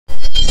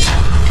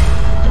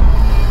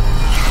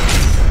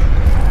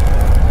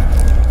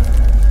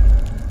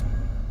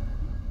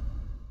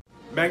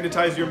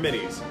Magnetize your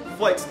minis,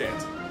 flight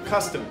stands,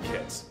 custom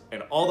kits,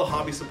 and all the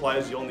hobby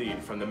supplies you'll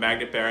need from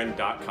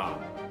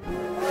themagnetbaron.com.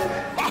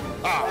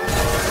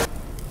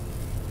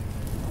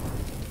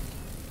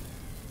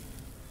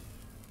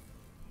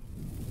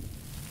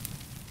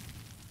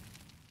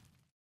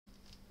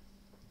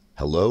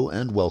 Hello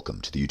and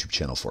welcome to the YouTube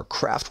channel for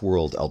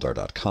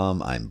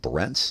craftworldeldar.com. I'm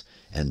Brent,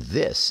 and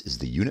this is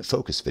the unit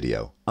focus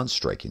video on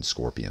Striking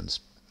Scorpions.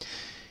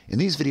 In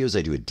these videos,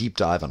 I do a deep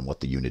dive on what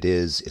the unit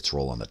is, its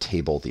role on the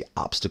table, the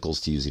obstacles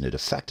to using it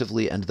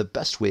effectively, and the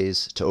best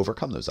ways to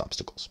overcome those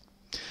obstacles.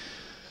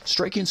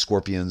 Striking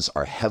Scorpions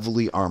are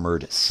heavily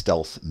armored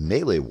stealth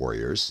melee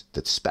warriors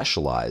that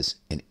specialize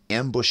in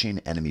ambushing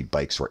enemy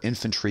bikes or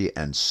infantry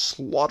and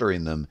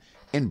slaughtering them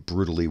in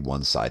brutally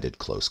one-sided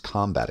close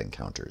combat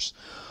encounters.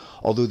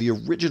 Although the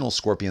original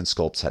Scorpion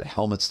sculpts had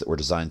helmets that were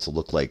designed to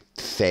look like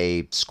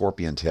fey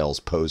scorpion tails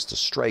posed to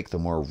strike, the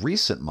more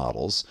recent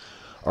models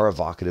are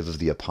evocative of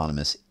the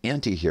eponymous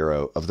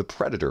anti-hero of the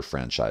Predator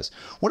franchise.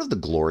 One of the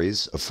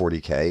glories of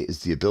 40K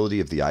is the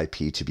ability of the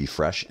IP to be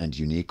fresh and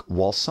unique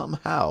while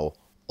somehow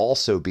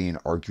also being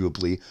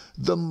arguably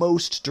the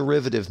most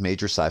derivative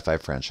major sci-fi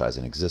franchise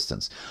in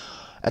existence.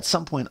 At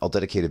some point, I'll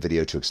dedicate a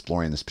video to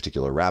exploring this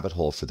particular rabbit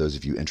hole for those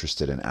of you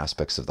interested in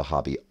aspects of the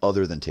hobby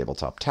other than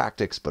tabletop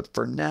tactics, but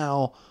for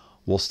now,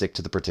 we'll stick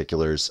to the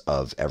particulars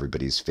of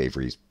everybody's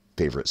favorite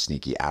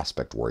sneaky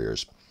aspect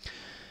warriors.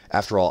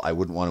 After all, I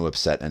wouldn't want to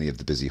upset any of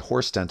the busy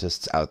horse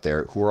dentists out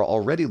there who are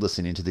already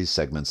listening to these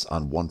segments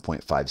on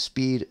 1.5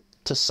 speed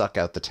to suck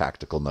out the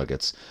tactical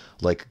nuggets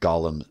like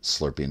Gollum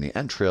slurping the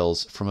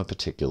entrails from a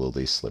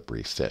particularly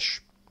slippery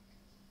fish.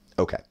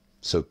 Okay,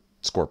 so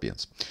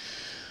Scorpions.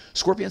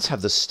 Scorpions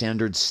have the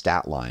standard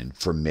stat line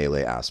for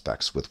melee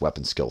aspects with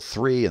weapon skill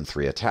 3 and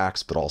 3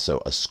 attacks, but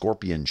also a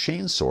Scorpion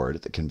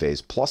chainsword that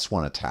conveys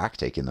 +1 attack,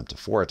 taking them to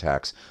 4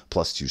 attacks,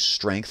 +2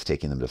 strength,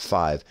 taking them to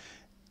 5,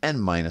 and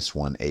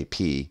 -1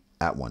 AP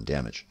at 1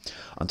 damage.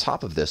 On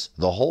top of this,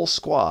 the whole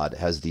squad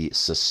has the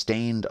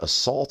sustained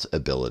assault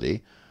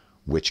ability,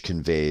 which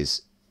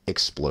conveys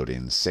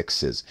exploding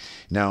sixes.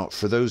 Now,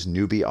 for those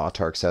newbie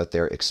autarchs out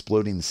there,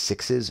 exploding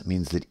sixes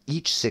means that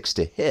each 6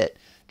 to hit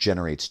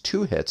generates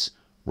 2 hits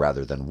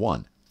rather than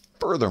 1.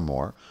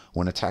 Furthermore,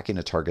 when attacking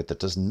a target that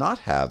does not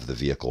have the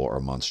vehicle or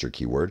monster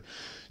keyword,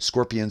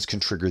 Scorpions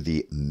can trigger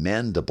the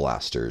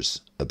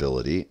Mandiblasters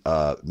ability.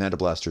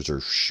 Mandiblasters are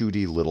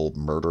shooty little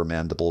murder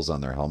mandibles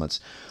on their helmets.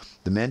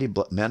 The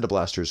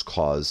Mandiblasters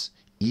cause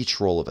each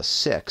roll of a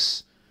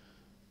 6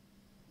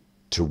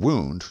 to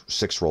wound,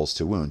 6 rolls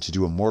to wound, to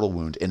do a mortal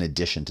wound in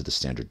addition to the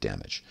standard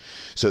damage.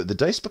 So the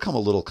dice become a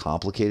little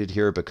complicated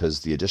here because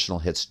the additional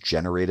hits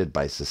generated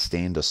by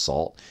sustained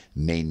assault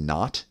may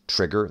not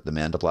trigger the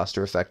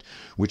Mandiblaster effect,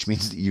 which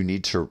means that you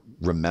need to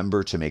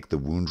remember to make the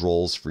wound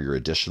rolls for your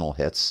additional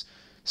hits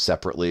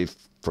separately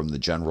from the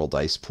general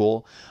dice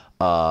pool.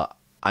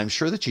 I'm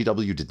sure that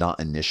GW did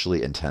not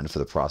initially intend for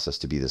the process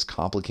to be this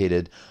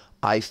complicated.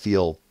 I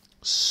feel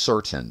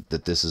certain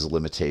that this is a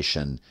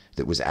limitation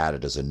that was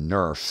added as a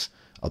nerf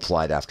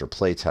applied after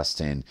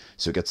playtesting,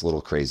 so it gets a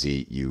little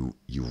crazy. You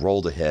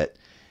rolled a hit,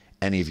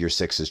 any of your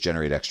 6s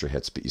generate extra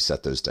hits, but you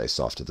set those dice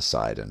off to the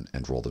side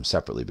and roll them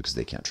separately because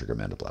they can't trigger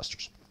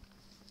Mandiblasters.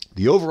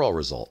 The overall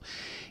result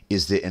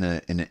is that in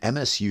an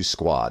MSU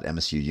squad,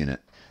 MSU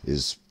unit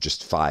is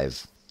just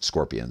 5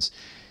 Scorpions.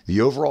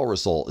 The overall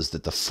result is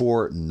that the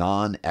 4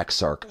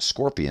 non-Exarch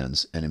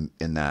Scorpions in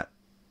that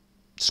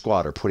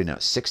squad are putting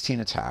out 16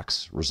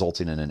 attacks,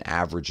 resulting in an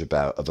average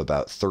of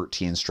about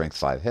 13 strength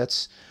 5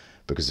 hits.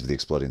 Because of the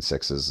exploding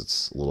 6s,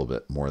 it's a little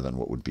bit more than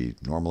what would be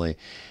normally.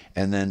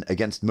 And then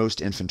against most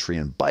infantry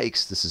and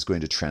bikes, this is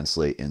going to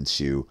translate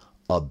into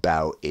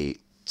about 8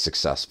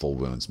 successful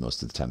wounds.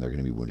 Most of the time, they're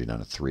going to be wounding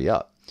on a 3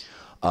 up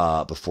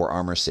before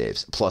armor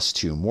saves,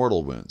 +2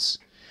 mortal wounds.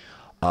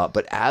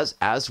 But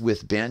as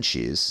with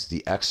Banshees,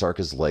 the Exarch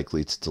is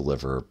likely to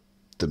deliver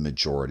the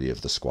majority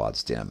of the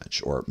squad's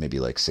damage, or maybe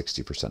like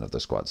 60% of the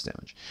squad's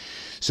damage.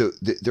 So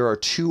there are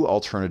 2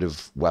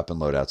 alternative weapon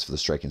loadouts for the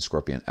Striking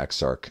Scorpion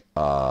Exarch,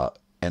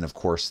 and of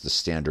course the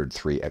standard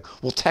 3.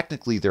 Well,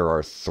 technically there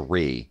are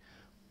 3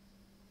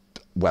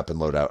 weapon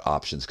loadout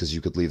options because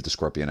you could leave the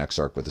Scorpion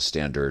Exarch with a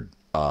standard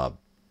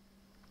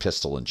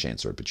pistol and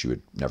chainsword, but you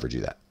would never do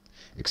that,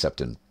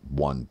 except in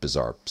one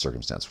bizarre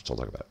circumstance, which I'll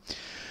talk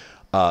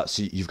about.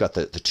 So you've got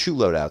the 2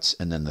 loadouts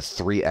and then the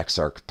 3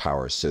 Exarch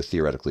powers. So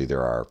theoretically,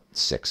 there are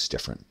 6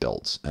 different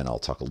builds, and I'll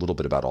talk a little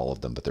bit about all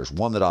of them, but there's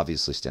one that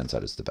obviously stands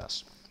out as the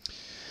best.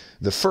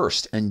 The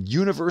first and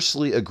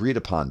universally agreed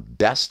upon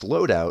best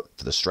loadout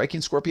for the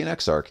Striking Scorpion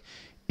Exarch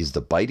is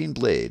the Biting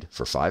Blade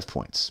for 5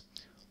 points,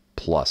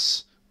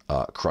 plus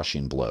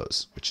Crushing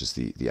Blows, which is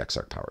the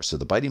Exarch power. So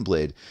the Biting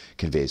Blade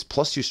conveys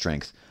 +2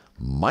 strength,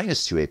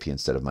 -2 AP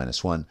instead of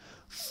 -1,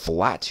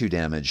 flat 2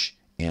 damage,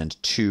 and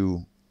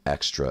 2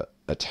 extra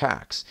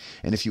attacks.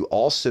 And if you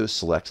also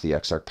select the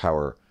Exarch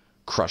power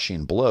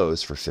Crushing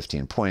Blows for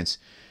 15 points,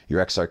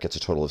 your Exarch gets a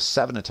total of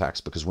 7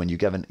 attacks, because when you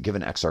give an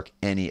Exarch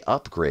any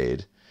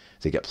upgrade,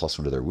 they get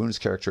 +1 to their wounds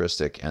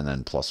characteristic, and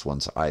then +1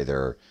 to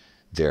either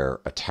their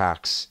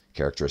attacks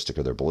characteristic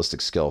or their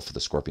ballistic skill. For the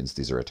Scorpions,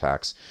 these are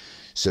attacks.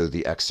 So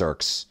the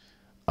Exarch's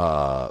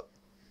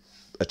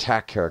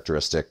attack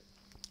characteristic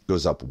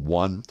goes up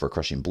 1 for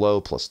Crushing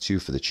Blow, plus 2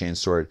 for the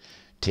Chainsword,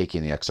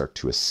 taking the Exarch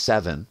to a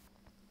 7.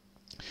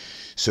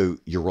 So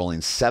you're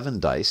rolling 7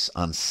 dice.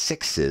 On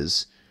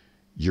 6s,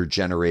 you're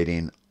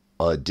generating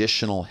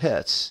additional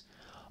hits.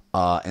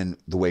 And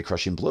the way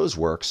Crushing Blows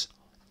works,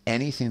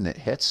 anything that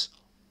hits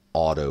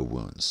auto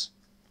wounds,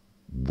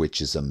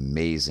 which is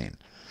amazing.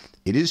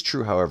 It is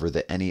true, however,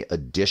 that any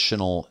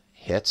additional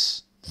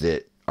hits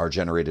that are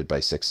generated by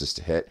 6s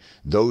to hit,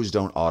 those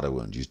don't auto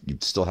wound. You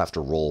still have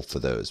to roll for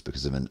those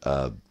because of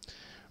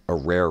a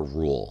rare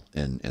rule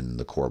in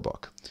the core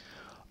book.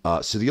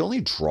 So the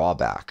only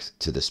drawback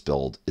to this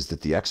build is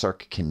that the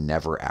Exarch can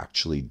never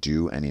actually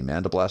do any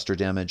Manda Blaster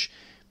damage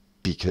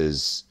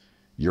because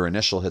your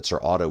initial hits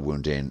are auto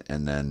wounding,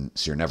 and then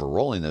so you're never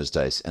rolling those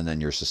dice, and then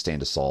your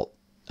sustained assault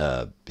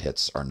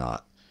hits are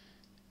not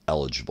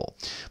eligible.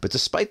 But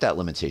despite that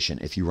limitation,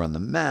 if you run the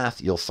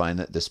math, you'll find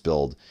that this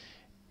build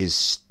is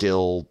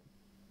still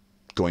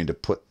going to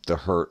put the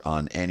hurt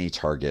on any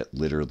target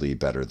literally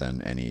better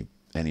than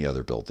any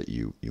other build that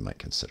you might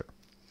consider.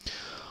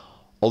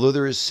 Although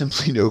there is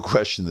simply no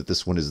question that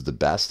this one is the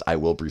best, I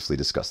will briefly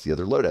discuss the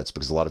other loadouts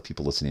because a lot of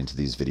people listening to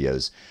these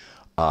videos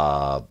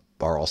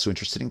are also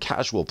interested in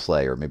casual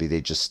play, or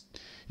maybe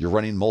you're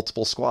running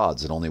multiple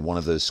squads and only one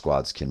of those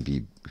squads can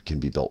be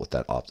built with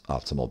that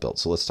optimal build.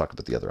 So let's talk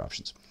about the other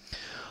options.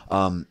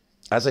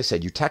 As I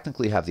said, you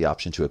technically have the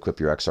option to equip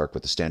your Exarch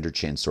with a standard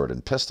chainsword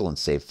and pistol and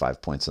save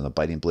 5 points on the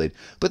biting blade,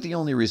 but the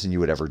only reason you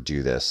would ever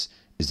do this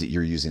is that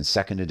you're using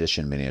 2nd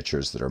edition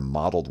miniatures that are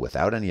modeled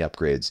without any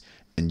upgrades,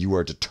 and you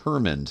are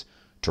determined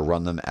to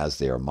run them as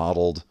they are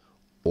modeled,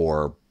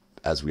 or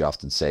as we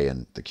often say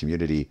in the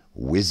community,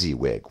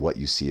 WYSIWYG. What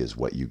you see is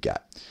what you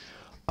get.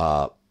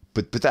 But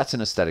that's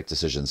an aesthetic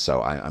decision,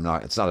 so I'm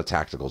not. It's not a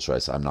tactical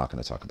choice. I'm not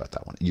going to talk about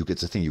that one.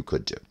 It's a thing you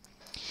could do.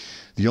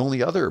 The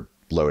only other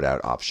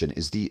loadout option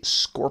is the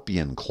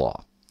Scorpion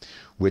Claw,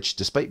 which,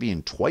 despite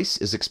being twice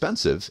as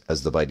expensive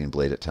as the Biting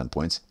Blade at 10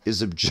 points,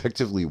 is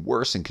objectively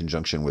worse in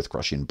conjunction with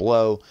Crushing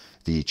Blow,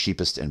 the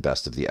cheapest and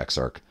best of the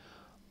Exarch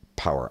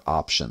power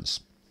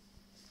options.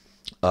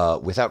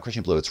 Without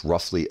Crushing Blow, it's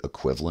roughly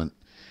equivalent.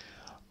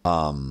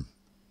 Well,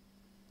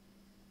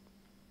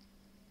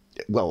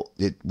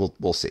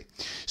 we'll see.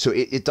 So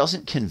it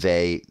doesn't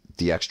convey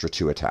the extra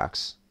 2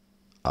 attacks.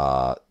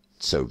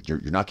 So you're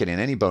not getting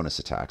any bonus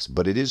attacks,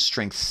 but it is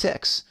strength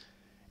 6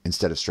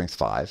 instead of strength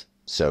 5.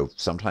 So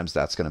sometimes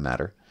that's going to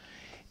matter.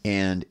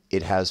 And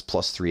it has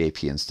plus 3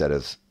 AP instead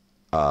of,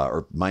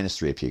 or minus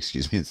 3 AP,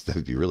 excuse me. That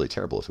would be really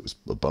terrible if it was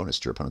a bonus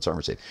to your opponent's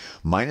armor save.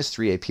 Minus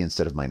 3 AP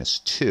instead of minus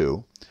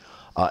 2.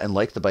 And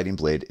like the Biting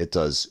Blade, it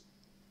does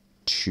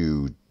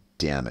 2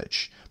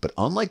 damage. But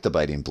unlike the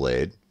Biting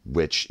Blade,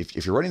 which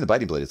if you're running the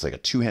Biting Blade, it's like a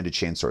 2-handed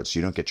chainsword, so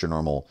you don't get your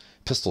normal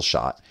pistol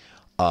shot.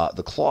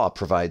 The Claw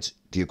provides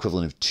the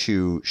equivalent of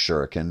 2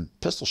 shuriken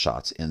pistol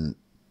shots in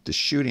the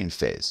shooting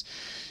phase.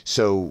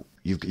 So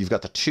you've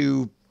got the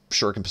 2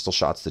 shuriken pistol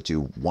shots that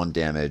do 1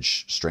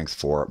 damage, strength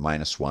 4,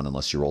 minus 1,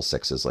 unless you roll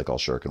 6s like all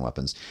shuriken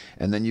weapons.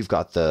 And then you've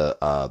got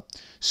the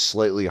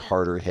slightly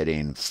harder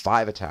hitting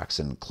 5 attacks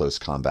in close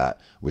combat,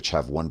 which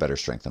have 1 better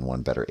strength and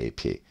 1 better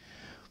AP.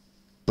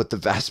 But the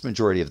vast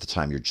majority of the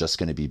time, you're just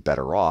going to be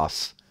better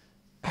off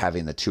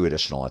having the 2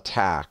 additional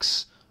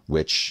attacks,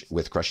 which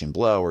with Crushing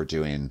Blow are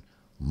doing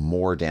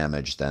more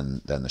damage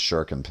than the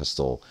shuriken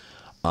pistol.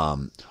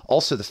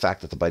 Also, the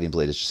fact that the Biting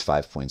Blade is just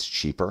 5 points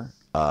cheaper.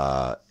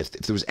 If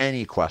there was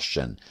any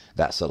question,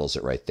 that settles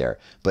it right there.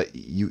 But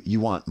you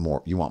want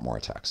more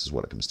attacks is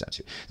what it comes down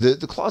to.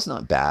 The Claw's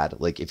not bad.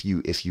 Like if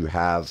you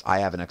have, I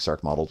have an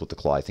Exarch modeled with the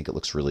Claw. I think it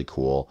looks really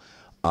cool.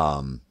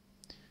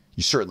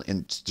 There's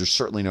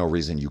certainly no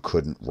reason you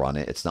couldn't run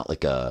it. It's not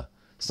like a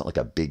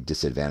big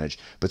disadvantage.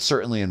 But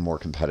certainly in more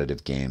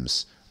competitive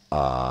games,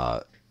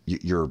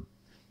 your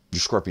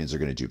Scorpions are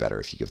going to do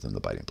better if you give them the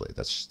Biting Blade.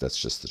 That's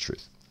just the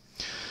truth.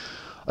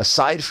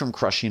 Aside from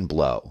Crushing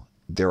Blow,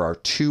 there are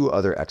 2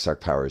 other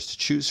Exarch powers to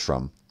choose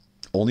from,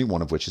 only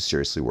one of which is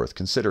seriously worth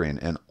considering,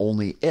 and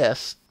only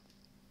if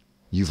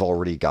you've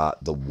already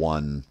got the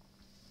one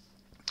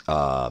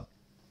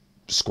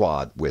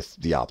squad with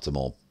the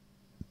optimal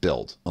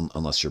build,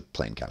 unless you're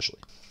playing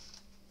casually.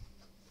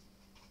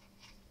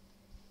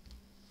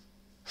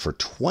 For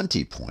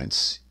 20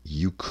 points,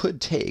 you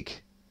could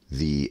take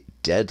the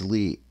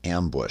Deadly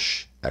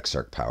Ambush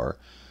Exarch power,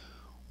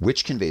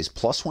 which conveys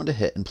 +1 to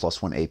hit and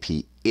 +1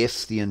 AP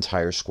if the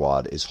entire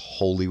squad is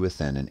wholly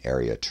within an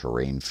area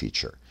terrain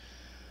feature.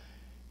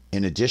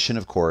 In addition,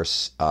 of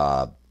course,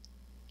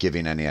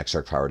 giving any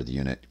Exarch power to the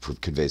unit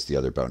conveys the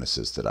other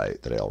bonuses that I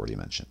already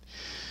mentioned.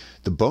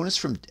 The bonus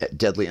from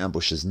Deadly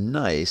Ambush is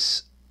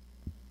nice,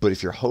 but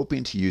if you're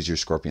hoping to use your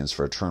Scorpions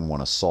for a turn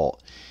 1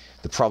 assault,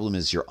 the problem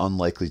is you're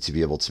unlikely to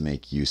be able to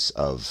make use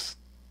of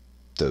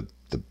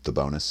the the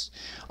bonus.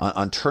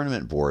 On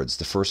tournament boards,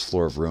 the first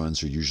floor of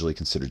ruins are usually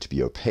considered to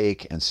be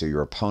opaque, and so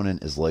your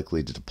opponent is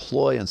likely to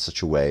deploy in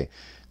such a way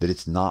that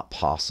it's not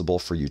possible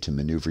for you to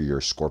maneuver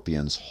your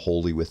scorpions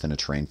wholly within a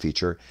terrain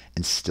feature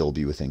and still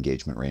be within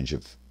engagement range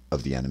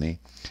of the enemy.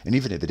 And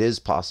even if it is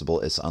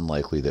possible, it's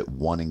unlikely that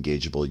one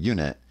engageable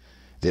unit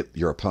that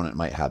your opponent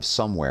might have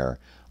somewhere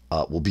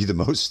will be the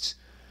most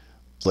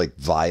like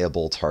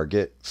viable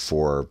target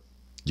for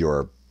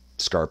your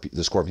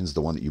the scorpions.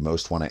 The one that you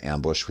most want to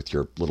ambush with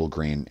your little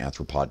green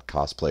arthropod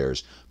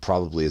cosplayers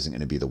probably isn't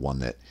going to be the one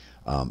that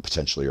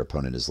potentially your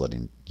opponent is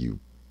letting you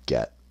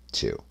get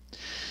to.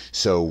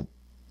 So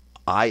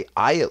I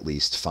at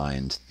least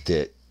find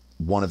that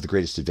one of the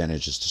greatest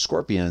advantages to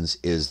scorpions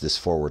is this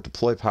forward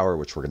deploy power,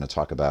 which we're going to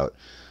talk about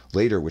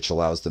later, which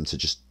allows them to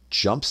just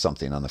jump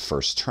something on the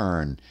first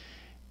turn.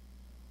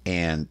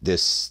 And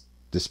this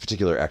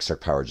particular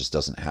Exarch power just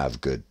doesn't have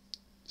good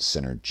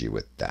synergy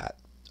with that.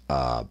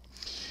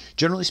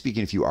 Generally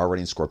speaking, if you are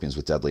running scorpions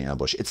with deadly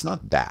ambush, it's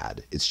not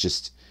bad. It's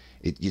just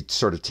it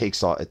sort of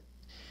takes off.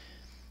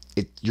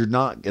 You're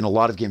not, in a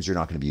lot of games, you're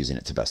not going to be using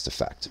it to best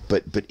effect.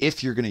 But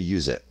if you're going to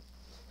use it,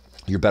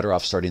 you're better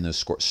off starting the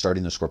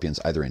scorpions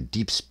either in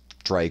deep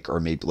strike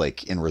or maybe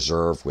like in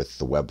reserve with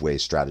the webway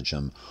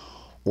stratagem,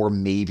 or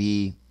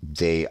maybe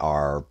they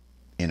are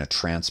in a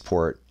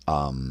transport,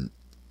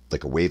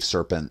 like a wave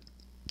serpent.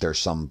 There's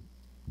some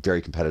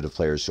very competitive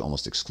players who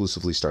almost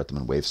exclusively start them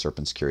in wave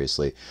serpents,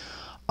 curiously.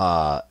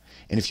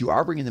 And if you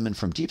are bringing them in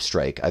from deep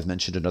strike, I've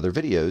mentioned in other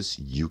videos,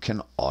 you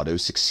can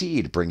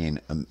auto-succeed bringing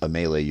a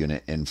melee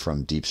unit in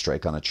from deep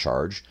strike on a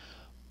charge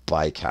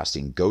by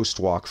casting Ghost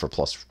Walk for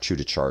 +2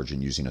 to charge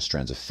and using a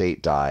Strands of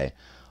Fate die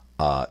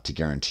to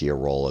guarantee a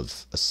roll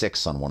of a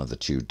 6 on one of the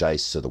 2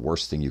 dice. So the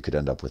worst thing, you could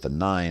end up with a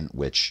 9,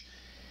 which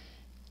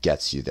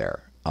gets you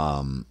there.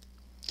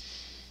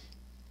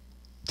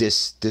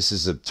 This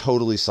is a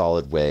totally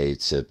solid way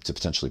to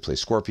potentially play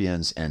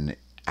scorpions, and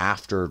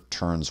after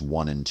turns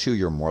 1 and 2,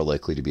 you're more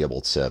likely to be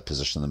able to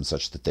position them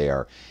such that they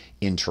are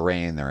in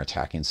terrain, they're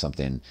attacking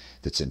something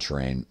that's in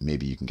terrain.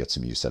 Maybe you can get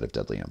some use out of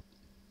Deadly Imp.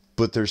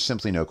 But there's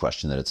simply no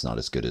question that it's not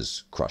as good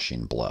as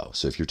Crushing Blow.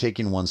 So if you're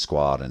taking one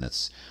squad and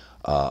it's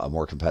a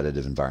more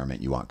competitive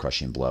environment, you want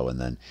Crushing Blow. And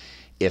then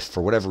if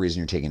for whatever reason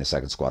you're taking a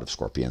second squad of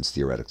scorpions,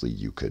 theoretically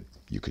you could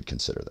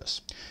consider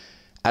this.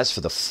 As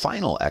for the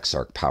final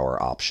Exarch power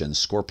option,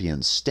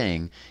 Scorpion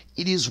Sting,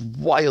 it is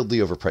wildly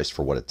overpriced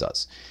for what it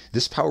does.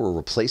 This power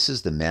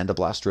replaces the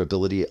Mandablaster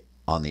ability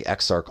on the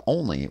Exarch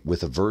only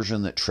with a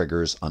version that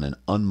triggers on an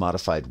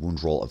unmodified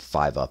wound roll of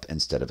 5-up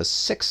instead of a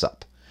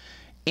 6-up.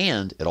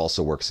 And it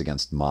also works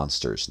against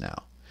monsters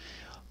now.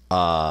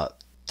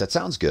 That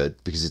sounds good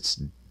because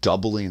it's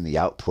doubling the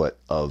output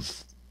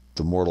of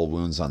the mortal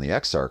wounds on the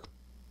Exarch,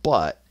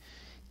 but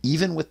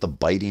even with the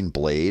Biting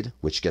Blade,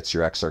 which gets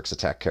your Exarch's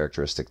attack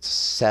characteristic to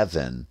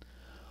 7,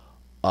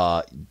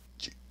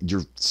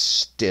 you're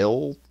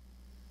still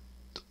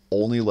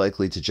only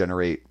likely to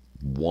generate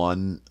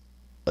 1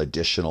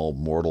 additional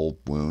mortal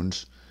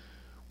wound,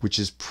 which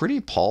is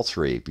pretty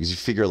paltry because you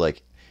figure,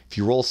 like, if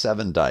you roll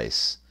 7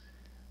 dice,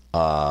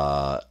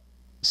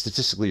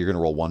 statistically you're going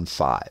to roll 1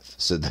 5,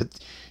 so that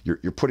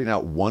you're putting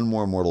out 1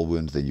 more mortal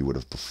wound than you would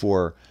have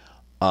before,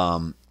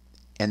 and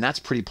that's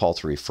pretty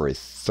paltry for a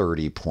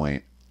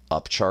 30-point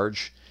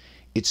upcharge.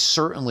 It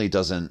certainly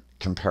doesn't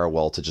compare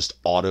well to just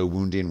auto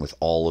wounding with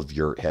all of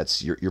your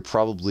hits. You're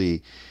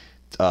probably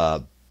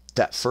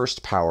that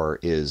first power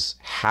is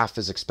half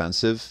as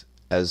expensive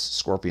as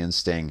Scorpion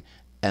Sting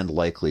and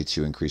likely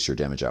to increase your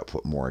damage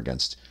output more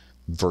against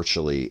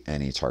virtually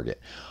any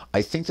target.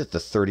 I think that the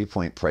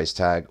 30-point price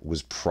tag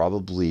was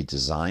probably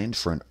designed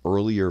for an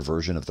earlier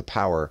version of the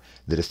power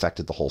that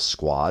affected the whole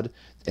squad,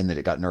 and that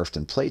it got nerfed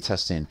in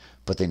playtesting,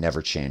 but they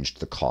never changed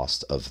the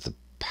cost of the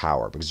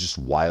power because it's just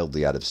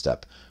wildly out of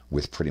step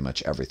with pretty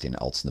much everything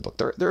else in the book.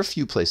 There are a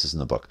few places in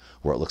the book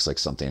where it looks like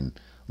something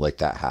like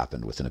that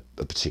happened with a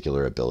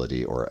particular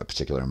ability or a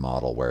particular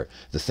model where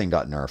the thing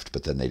got nerfed,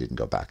 but then they didn't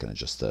go back and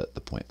adjust the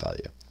point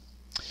value.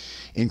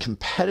 In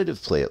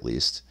competitive play, at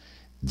least,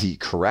 the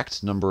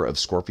correct number of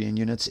Scorpion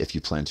units, if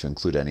you plan to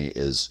include any,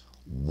 is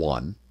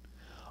 1.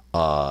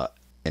 And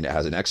it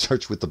has an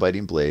Exarch with the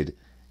Biting Blade.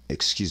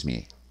 Excuse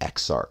me,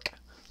 Exarch.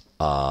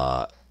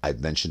 I've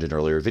mentioned in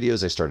earlier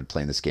videos, I started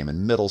playing this game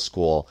in middle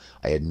school.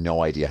 I had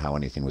no idea how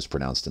anything was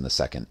pronounced in the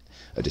 2nd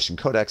edition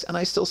codex, and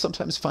I still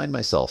sometimes find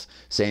myself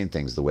saying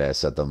things the way I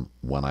said them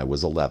when I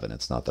was 11.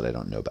 It's not that I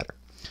don't know better.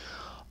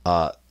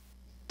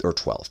 Or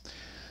 12.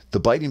 The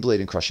Biting Blade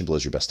and Crushing Blow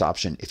is your best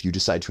option. If you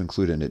decide to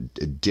include an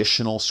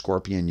additional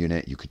Scorpion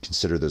unit, you could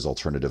consider those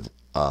alternative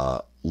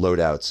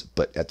loadouts,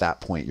 but at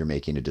that point you're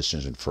making a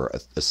decision for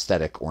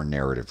aesthetic or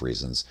narrative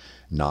reasons,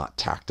 not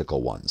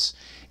tactical ones.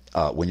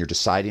 When you're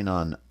deciding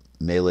on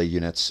melee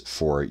units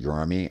for your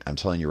army, I'm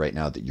telling you right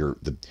now that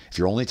if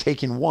you're only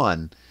taking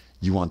 1,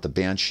 you want the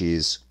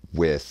Banshees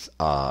with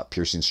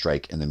Piercing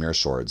Strike and the Mirror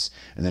Swords.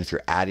 And then if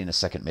you're adding a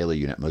second melee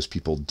unit, most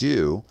people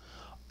do,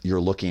 you're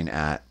looking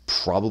at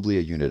probably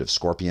a unit of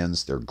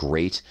Scorpions. They're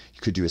great. You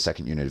could do a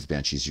second unit of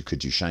Banshees. You could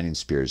do Shining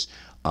Spears.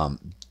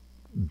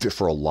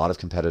 For a lot of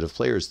competitive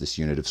players, this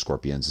unit of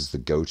Scorpions is the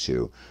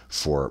go-to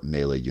for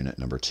melee unit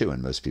number 2,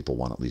 and most people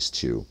want at least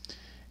 2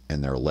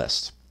 in their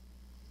list.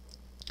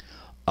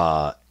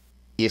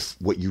 If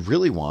what you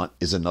really want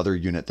is another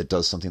unit that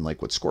does something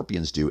like what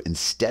Scorpions do,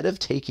 instead of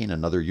taking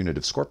another unit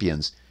of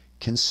Scorpions,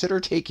 consider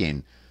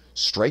taking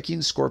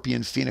Striking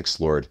Scorpion Phoenix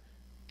Lord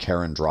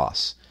Karen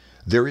Dross.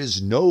 There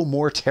is no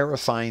more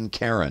terrifying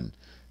Karen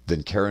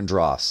than Karen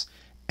Dross.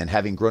 And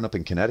having grown up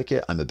in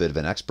Connecticut, I'm a bit of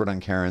an expert on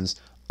Karens.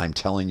 I'm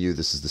telling you,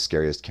 this is the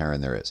scariest Karen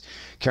there is.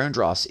 Karen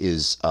Dross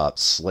is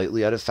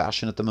slightly out of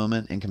fashion at the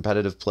moment in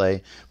competitive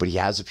play, but he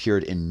has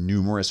appeared in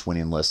numerous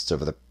winning lists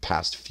over the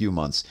past few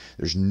months.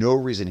 There's no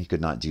reason he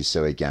could not do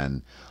so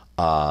again.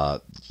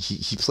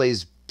 He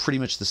plays pretty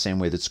much the same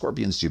way that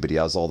Scorpions do, but he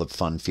has all the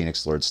fun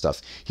Phoenix Lord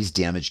stuff. He's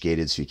damage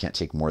gated, so he can't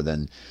take more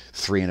than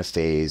 3 in a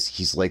phase.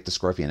 He's like the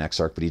Scorpion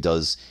Exarch, but he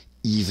does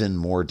even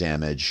more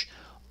damage.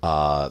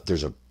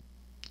 There's a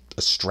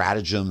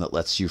stratagem that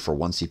lets you, for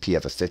 1 CP,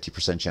 have a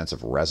 50% chance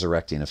of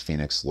resurrecting a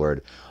Phoenix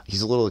Lord.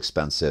 He's a little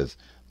expensive,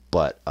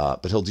 but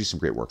he'll do some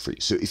great work for you.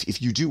 So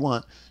if you do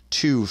want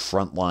 2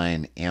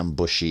 frontline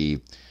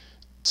ambushy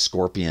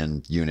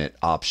Scorpion unit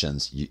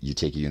options, you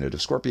take a unit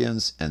of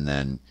Scorpions and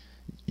then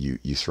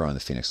you throw in the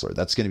Phoenix Lord.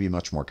 That's going to be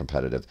much more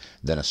competitive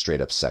than a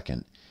straight up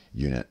second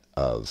unit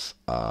of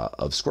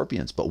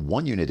Scorpions. But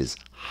 1 unit is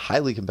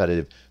highly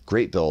competitive,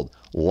 great build,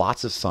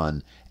 lots of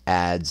fun,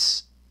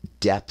 adds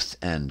depth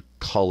and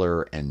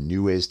color and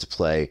new ways to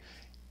play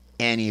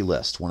any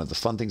list. One of the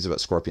fun things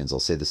about Scorpions, I'll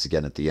say this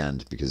again at the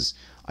end because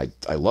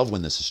I love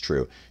when this is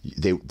true,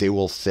 they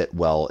will fit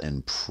well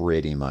in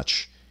pretty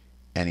much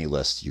any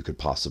list you could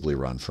possibly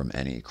run from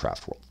any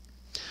craft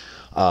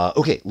world.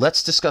 Okay,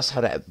 let's discuss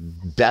how to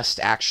best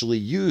actually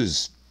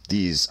use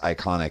these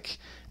iconic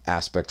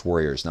aspect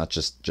warriors, not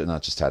just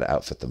how to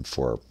outfit them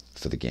for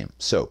the game.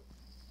 So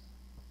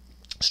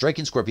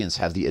Striking Scorpions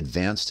have the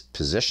advanced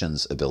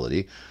positions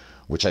ability,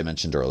 which I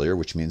mentioned earlier,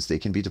 which means they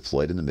can be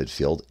deployed in the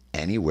midfield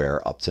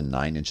anywhere up to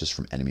 9 inches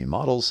from enemy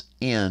models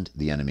and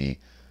the enemy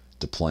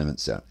deployment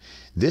zone.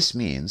 This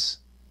means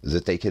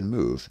that they can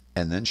move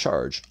and then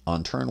charge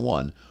on turn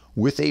 1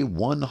 with a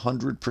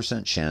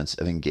 100% chance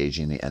of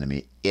engaging the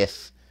enemy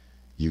if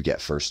you get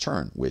first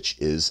turn, which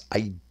is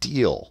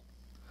ideal.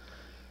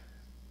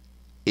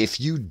 If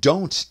you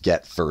don't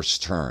get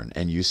first turn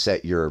and you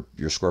set your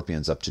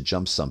Scorpions up to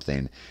jump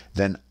something,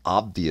 then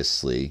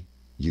obviously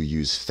you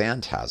use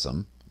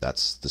Phantasm.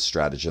 That's the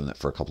stratagem that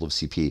for a couple of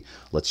CP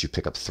lets you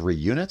pick up 3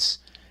 units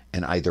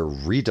and either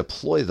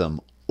redeploy them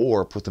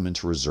or put them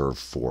into reserve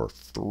for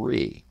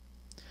free.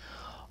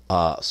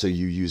 So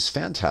you use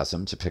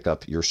Phantasm to pick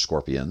up your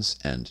Scorpions,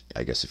 and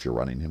I guess if you're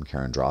running him,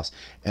 Karen Dross,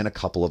 and a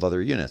couple of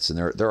other units. And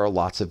there are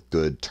lots of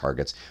good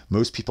targets.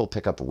 Most people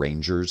pick up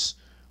Rangers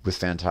with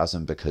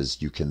Phantasm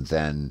because you can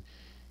then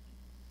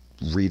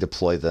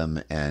redeploy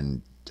them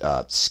and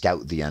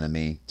scout the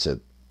enemy.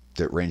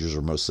 That Rangers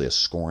are mostly a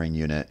scoring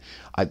unit.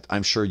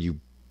 I'm sure you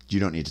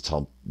don't need to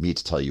tell me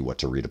to tell you what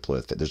to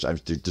redeploy.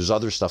 There's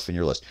other stuff in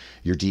your list.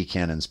 Your D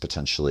cannons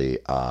potentially.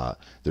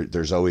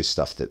 There's always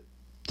stuff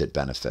that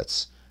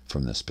benefits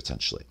from this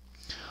potentially.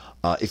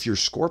 If your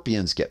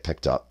Scorpions get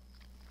picked up,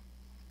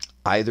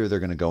 either they're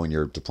going to go in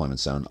your deployment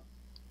zone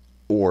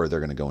or they're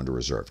going to go into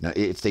reserve. Now,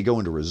 if they go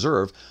into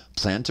reserve,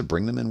 plan to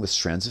bring them in with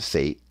Strands of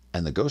Fate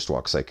and the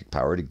Ghostwalk psychic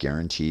power to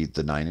guarantee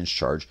the 9-inch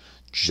charge,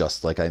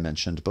 just like I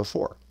mentioned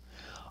before.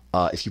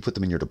 If you put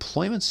them in your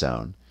deployment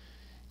zone,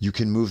 you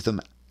can move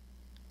them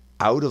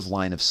out of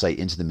line of sight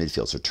into the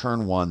midfield. So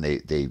turn 1,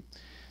 they're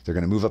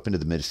going to move up into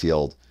the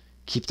midfield,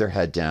 keep their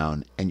head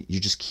down, and you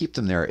just keep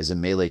them there as a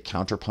melee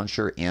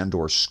counterpuncher and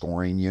or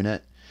scoring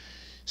unit.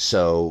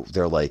 So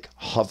they're like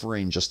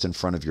hovering just in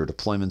front of your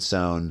deployment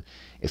zone.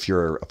 If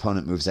your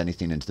opponent moves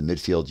anything into the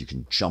midfield, you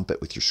can jump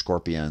it with your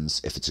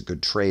Scorpions if it's a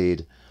good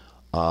trade,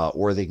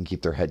 or they can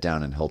keep their head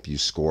down and help you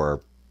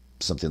score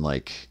something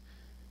like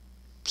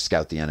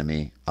scout the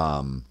enemy.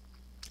 And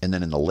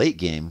then in the late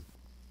game,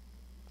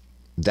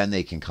 then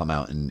they can come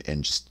out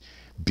and just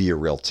be a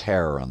real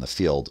terror on the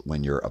field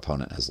when your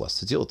opponent has less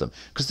to deal with them,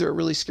 because they're a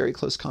really scary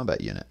close combat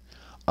unit.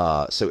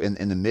 So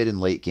in the mid and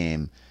late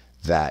game,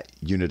 that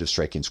unit of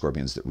Striking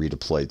Scorpions that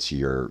redeployed to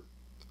your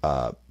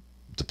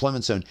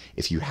deployment zone,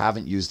 if you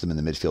haven't used them in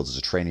the midfield as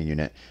a training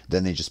unit,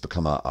 then they just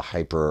become a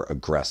hyper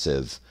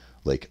aggressive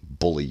like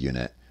bully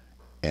unit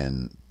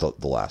in the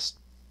last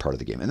part of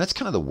the game. And that's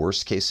kind of the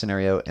worst case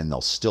scenario, and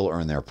they'll still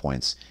earn their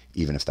points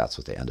even if that's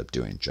what they end up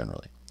doing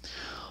generally.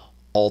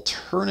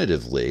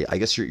 Alternatively, I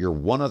guess your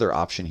one other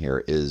option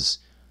here is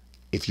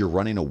if you're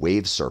running a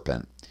Wave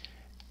Serpent,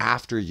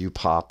 after you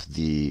pop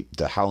the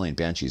Howling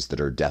Banshees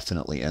that are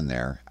definitely in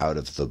there out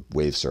of the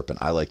Wave Serpent.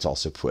 I like to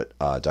also put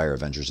Dire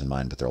Avengers in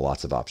mind, but there are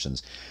lots of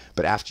options.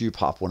 But after you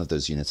pop one of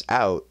those units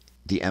out,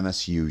 the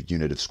MSU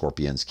unit of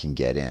Scorpions can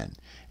get in,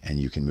 and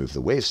you can move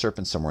the Wave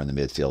Serpent somewhere in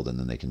the midfield, and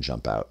then they can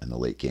jump out in the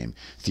late game.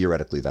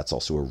 Theoretically, that's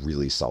also a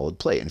really solid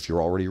play. And if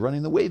you're already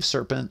running the Wave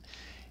Serpent,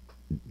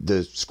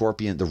 the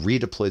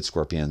redeployed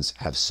Scorpions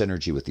have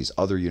synergy with these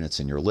other units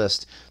in your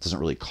list. It doesn't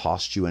really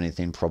cost you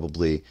anything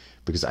probably,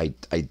 because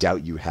I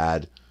doubt you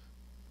had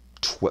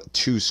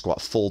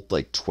full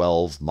like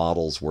 12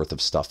 models worth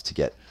of stuff to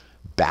get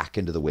back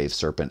into the Wave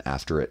Serpent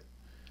after it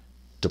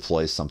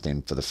deploys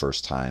something for the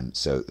first time.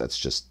 So that's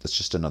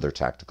just another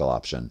tactical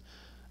option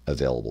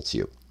available to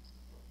you.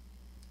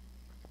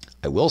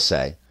 I will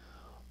say,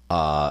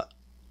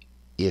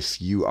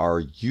 if you are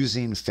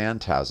using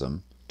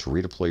Phantasm to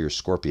redeploy your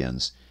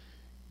Scorpions,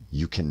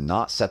 you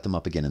cannot set them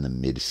up again in the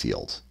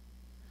midfield.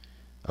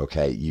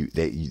 Okay,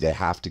 they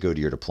have to go to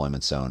your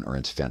deployment zone or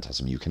into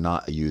Phantasm. You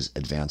cannot use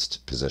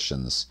advanced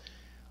positions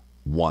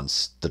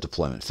once the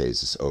deployment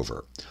phase is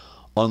over,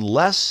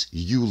 unless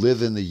you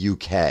live in the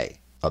UK,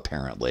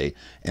 apparently,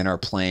 and are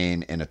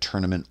playing in a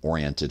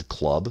tournament-oriented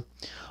club.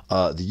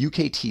 The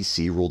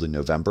UKTC ruled in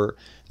November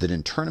that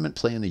in tournament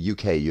play in the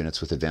UK,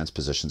 units with advanced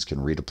positions can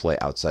redeploy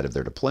outside of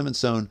their deployment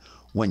zone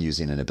when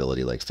using an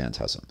ability like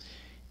Phantasm.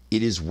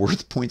 It is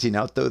worth pointing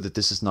out, though, that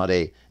this is not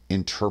an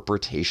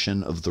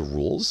interpretation of the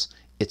rules.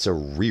 It's a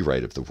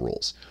rewrite of the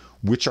rules,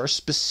 which are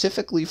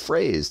specifically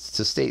phrased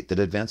to state that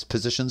advanced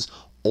positions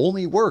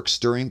only works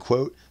during,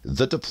 quote,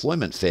 the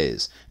deployment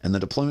phase. And the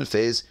deployment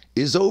phase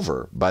is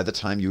over by the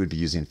time you would be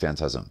using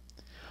Phantasm.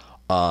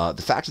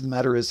 The fact of the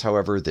matter is,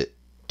 however, that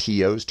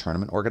TOs,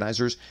 tournament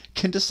organizers,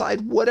 can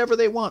decide whatever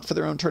they want for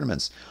their own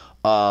tournaments.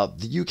 The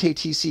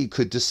UKTC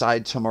could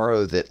decide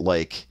tomorrow that,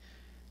 like,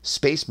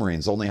 Space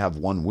Marines only have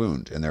 1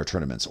 wound in their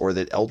tournaments, or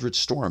that Eldritch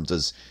Storm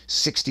does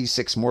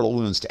 66 mortal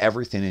wounds to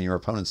everything in your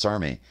opponent's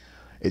army.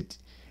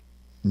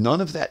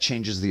 None of that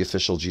changes the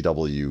official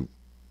GW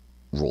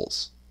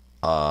rules.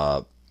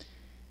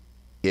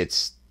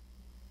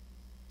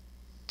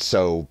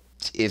 So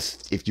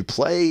if you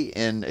play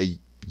in a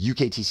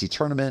UKTC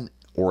tournament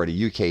or at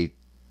a UK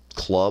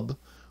club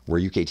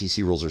where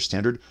UKTC rules are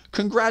standard,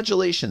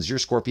 congratulations, your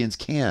Scorpions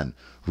can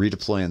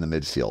redeploy in the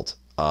midfield.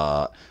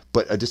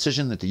 But a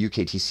decision that the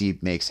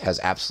UKTC makes has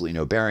absolutely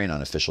no bearing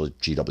on official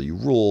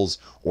GW rules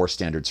or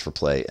standards for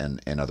play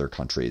in other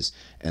countries.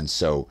 And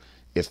so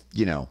if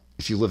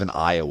you live in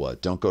Iowa,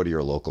 don't go to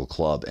your local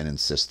club and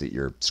insist that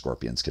your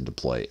Scorpions can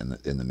deploy in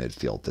the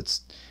midfield.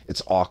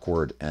 It's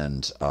awkward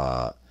and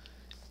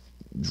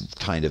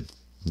kind of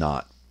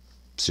not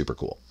super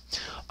cool.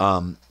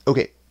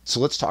 Okay, so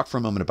let's talk for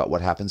a moment about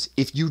what happens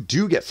if you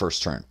do get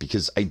first turn,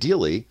 because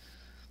ideally,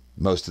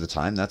 most of the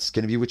time, that's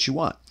going to be what you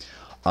want.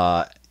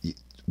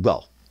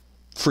 Well,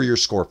 for your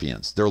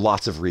Scorpions, there are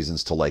lots of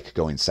reasons to like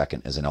going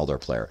second as an Eldar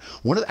player. I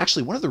wasn't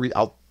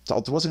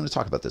going to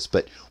talk about this,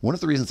 but one of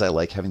the reasons I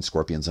like having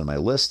Scorpions on my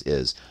list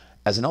is,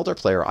 as an Eldar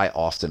player, I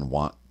often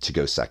want to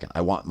go second.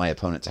 I want my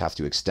opponent to have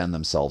to extend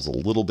themselves a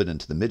little bit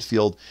into the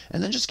midfield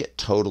and then just get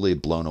totally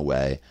blown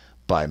away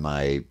by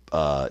my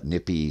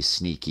nippy,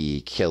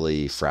 sneaky,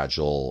 killy,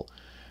 fragile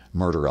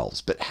murder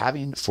elves. But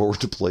having forward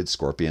deployed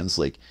Scorpions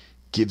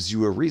gives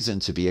you a reason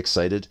to be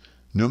excited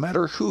no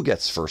matter who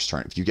gets first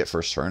turn. If you get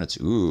first turn, it's,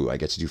 ooh, I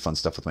get to do fun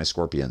stuff with my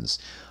Scorpions.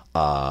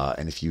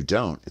 And if you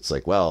don't, it's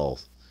like, well,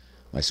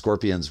 my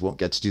Scorpions won't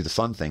get to do the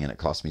fun thing and it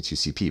costs me 2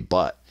 CP,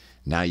 but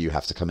now you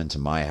have to come into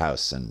my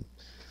house and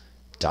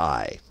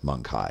die,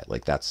 Monkai.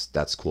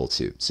 That's cool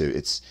too. So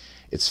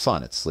it's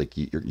fun. It's like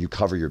you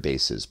cover your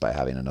bases by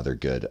having another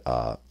good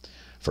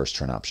first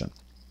turn option.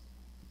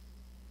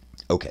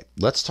 Okay,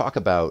 let's talk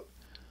about,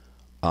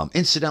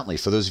 incidentally,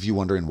 for those of you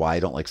wondering why I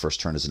don't like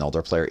first turn as an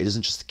Eldar player, it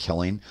isn't just the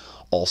killing.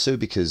 Also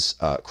because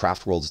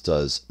Craft Worlds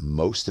does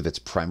most of its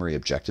primary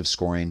objective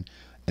scoring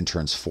in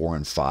turns 4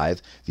 and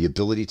 5. The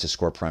ability to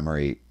score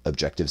primary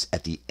objectives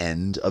at the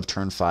end of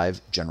turn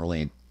 5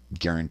 generally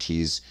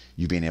guarantees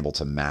you being able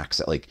to max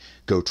at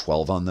go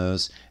 12 on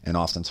those, and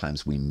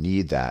oftentimes we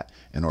need that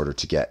in order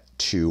to get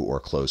to or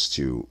close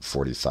to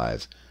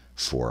 45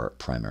 for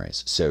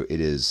primaries. So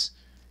it's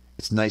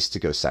nice to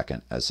go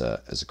second as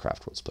a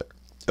Craft Worlds player.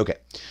 Okay,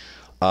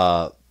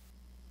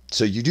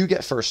 so you do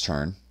get first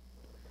turn,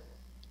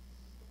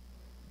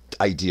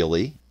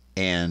 ideally,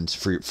 and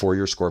for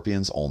your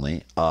Scorpions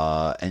only,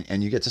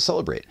 and you get to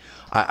celebrate.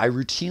 I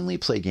routinely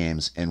play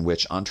games in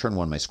which on turn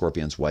 1 my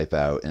Scorpions wipe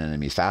out an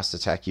enemy fast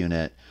attack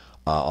unit,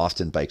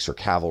 often bikes or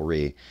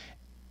cavalry.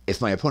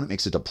 If my opponent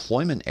makes a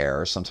deployment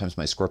error, sometimes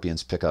my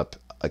Scorpions pick up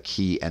a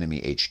key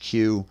enemy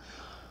HQ.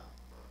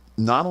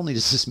 Not only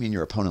does this mean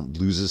your opponent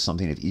loses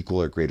something of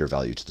equal or greater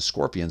value to the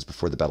Scorpions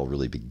before the battle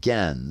really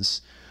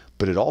begins,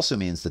 but it also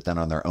means that then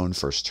on their own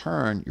first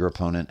turn, your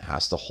opponent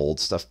has to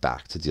hold stuff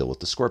back to deal with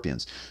the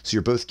Scorpions. So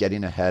you're both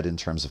getting ahead in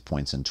terms of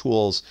points and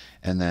tools,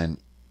 and then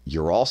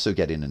you're also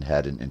getting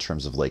ahead in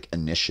terms of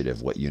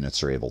initiative, what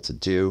units are able to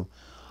do.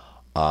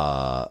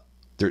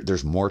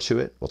 There's more to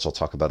it, which I'll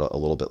talk about a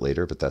little bit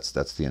later, but that's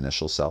the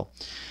initial sell.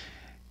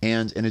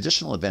 And an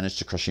additional advantage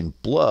to Crushing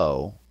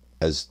Blow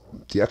as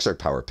the Exarch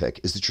power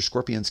pick is that your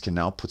Scorpions can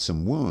now put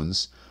some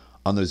wounds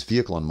on those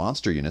vehicle and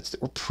monster units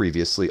that were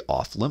previously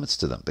off limits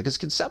to them. Because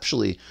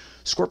conceptually,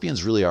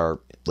 Scorpions really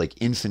are like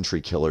infantry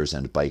killers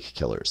and bike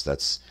killers.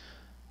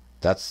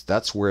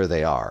 That's where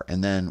they are.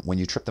 And then when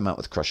you trip them out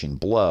with Crushing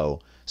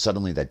Blow,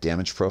 suddenly that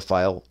damage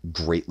profile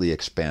greatly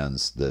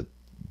expands the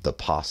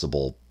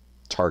possible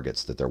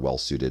targets that they're well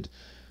suited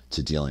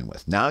to dealing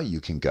with. Now you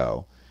can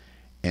go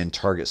and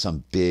target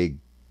some big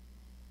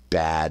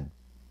bad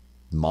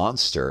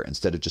monster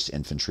instead of just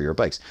infantry or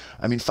bikes.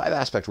 I mean, 5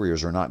 aspect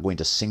warriors are not going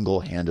to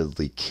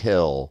single-handedly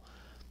kill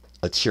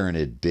a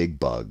Tyranid big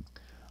bug.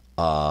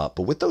 But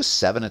with those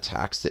 7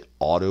 attacks that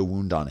auto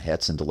wound on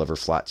hits and deliver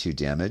flat 2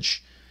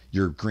 damage,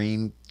 your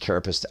green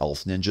Carapace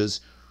elf ninjas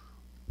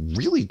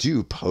really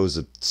do pose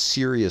a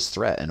serious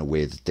threat in a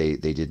way that they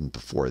didn't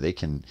before. They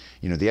can,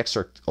 the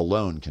exarch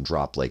alone can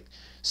drop like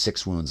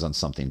 6 wounds on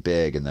something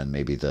big, and then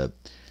maybe the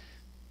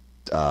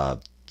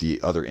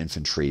other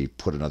infantry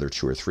put another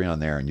 2 or 3 on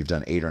there, and you've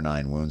done 8 or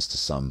 9 wounds to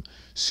some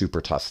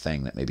super tough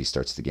thing that maybe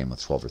starts the game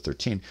with 12 or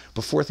 13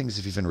 before things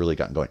have even really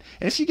gotten going.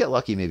 And if you get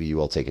lucky, maybe you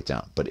will take it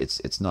down, but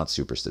it's not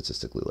super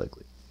statistically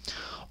likely.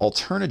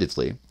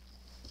 Alternatively,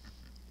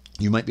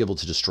 you might be able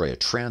to destroy a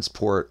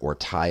transport or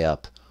tie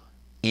up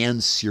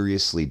and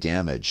seriously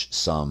damage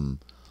some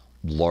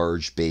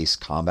large base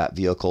combat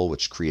vehicle,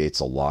 which creates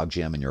a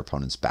logjam in your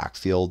opponent's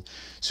backfield.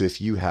 So if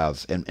you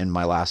have, in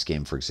my last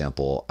game, for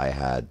example, I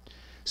had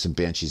some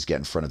Banshees get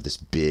in front of this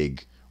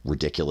big,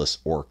 ridiculous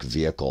orc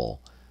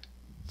vehicle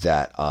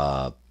that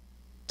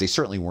they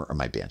certainly weren't, or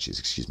my Banshees,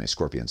 excuse me,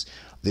 Scorpions,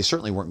 they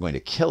certainly weren't going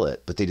to kill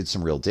it, but they did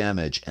some real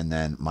damage, and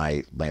then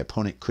my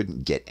opponent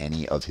couldn't get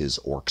any of his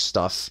orc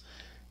stuff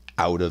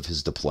out of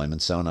his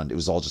deployment zone. It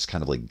was all just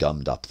kind of like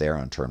gummed up there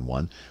on turn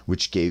 1,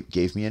 which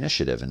gave me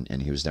initiative,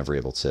 and he was never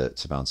able to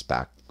bounce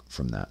back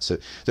from that. So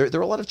there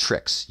are a lot of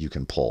tricks you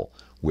can pull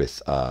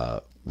with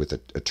a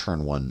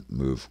turn 1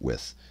 move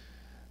with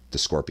the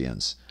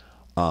Scorpions.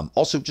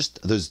 Also,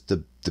 just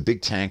the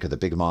big tank or the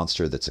big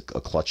monster that's a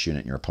clutch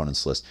unit in your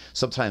opponent's list.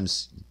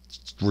 Sometimes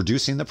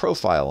reducing the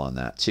profile on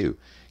that too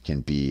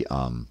can be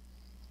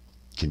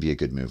a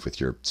good move with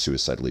your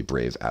suicidally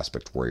brave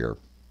aspect warrior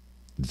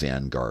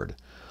vanguard.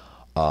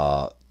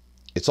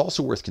 It's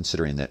also worth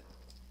considering that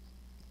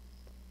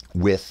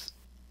with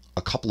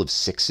a couple of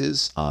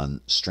 6s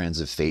on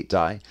Strands of Fate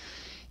die,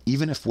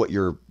 even if what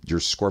your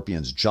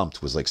Scorpions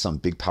jumped was like some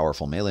big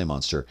powerful melee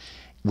monster,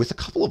 with a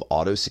couple of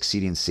auto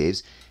succeeding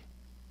saves,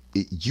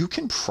 you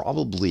can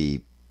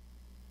probably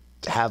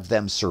have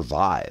them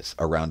survive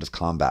a round of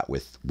combat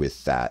with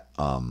that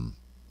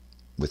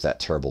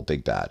terrible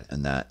big bad,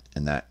 and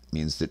that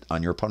means that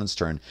on your opponent's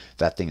turn,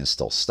 that thing is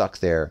still stuck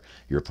there.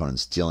 Your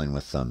opponent's dealing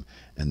with them,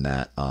 and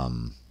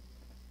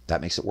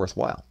that makes it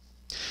worthwhile.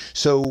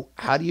 So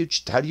how do you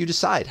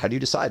decide? How do you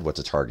decide what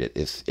to target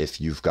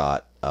if you've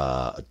got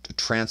a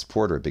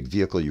transport or a big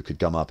vehicle you could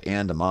gum up,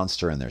 and a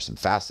monster, and there's some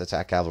fast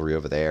attack cavalry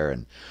over there,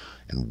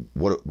 and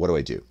what do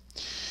I do?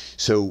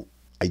 So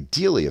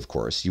ideally, of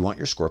course, you want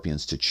your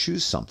Scorpions to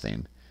choose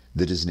something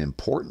that is an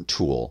important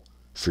tool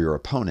for your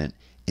opponent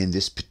in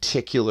this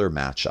particular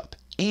matchup,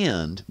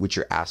 and which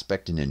your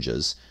aspect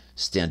ninjas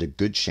stand a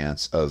good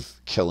chance of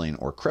killing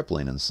or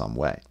crippling in some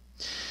way.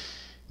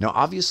 Now,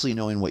 obviously,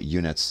 knowing what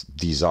units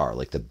these are,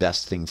 like the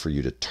best thing for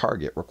you to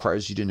target,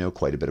 requires you to know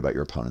quite a bit about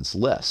your opponent's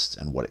list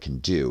and what it can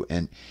do.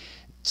 And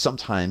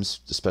sometimes,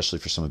 especially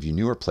for some of you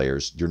newer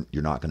players, you're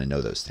not going to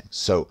know those things.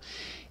 So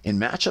in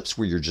matchups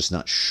where you're just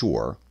not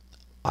sure,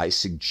 I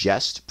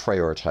suggest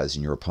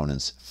prioritizing your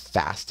opponent's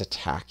fast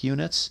attack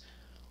units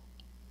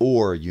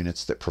or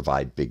units that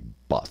provide big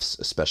buffs,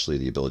 especially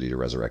the ability to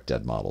resurrect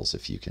dead models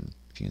if you can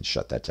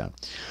shut that down.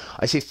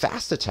 I say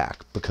fast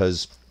attack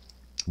because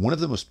one of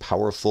the most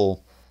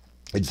powerful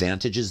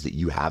advantages that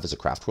you have as a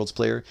Craft Worlds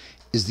player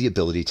is the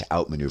ability to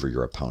outmaneuver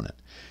your opponent.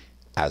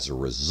 As a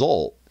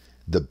result,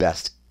 the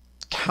best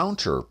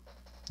counter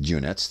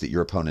units that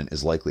your opponent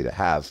is likely to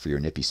have for your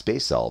nippy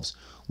space elves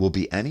will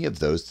be any of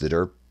those that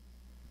are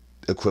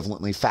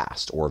equivalently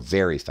fast or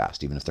very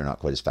fast, even if they're not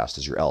quite as fast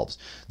as your elves,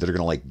 that are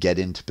going to like get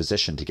into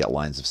position to get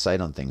lines of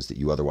sight on things that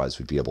you otherwise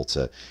would be able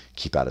to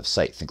keep out of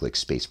sight. Think like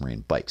Space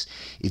Marine bikes.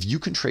 If you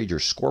can trade your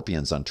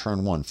Scorpions on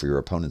turn 1 for your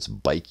opponent's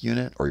bike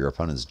unit or your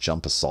opponent's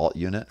jump assault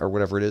unit or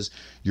whatever it is,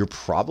 you're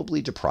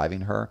probably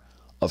depriving her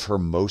of her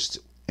most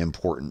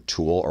important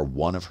tool, or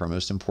one of her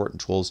most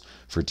important tools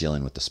for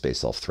dealing with the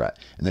space elf threat,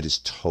 and that is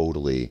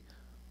totally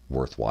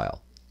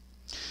worthwhile.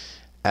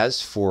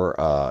 As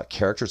for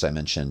characters, I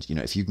mentioned,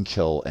 if you can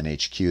kill an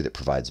HQ that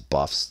provides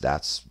buffs,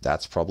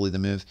 that's probably the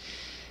move.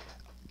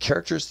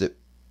 Characters that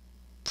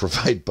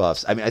provide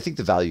buffs, I mean, I think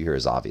the value here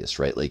is obvious,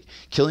 right? Like,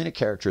 killing a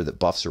character that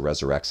buffs or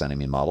resurrects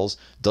enemy models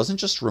doesn't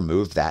just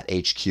remove that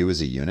HQ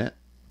as a unit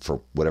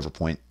for whatever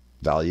point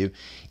value.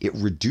 It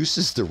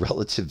reduces the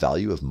relative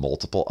value of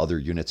multiple other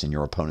units in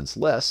your opponent's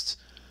list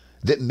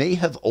that may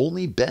have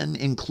only been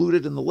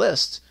included in the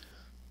list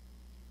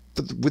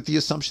with the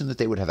assumption that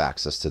they would have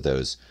access to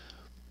those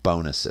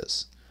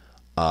bonuses.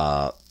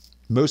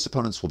 Most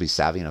opponents will be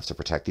savvy enough to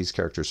protect these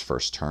characters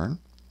first turn,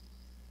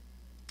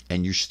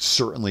 and you should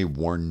certainly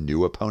warn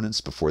new opponents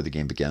before the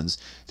game begins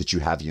that you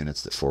have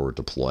units that forward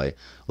deploy.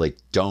 Like,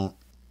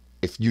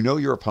 if you know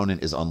your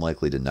opponent is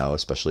unlikely to know,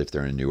 especially if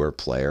they're a newer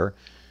player,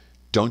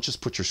 don't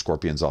just put your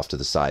Scorpions off to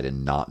the side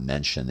and not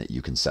mention that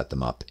you can set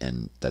them up,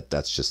 and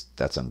that's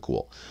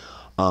uncool.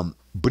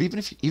 But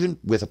even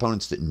with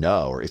opponents that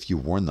know, or if you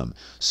warn them,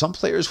 some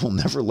players will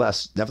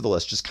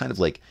nevertheless just kind of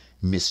like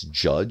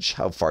misjudge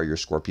how far your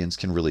Scorpions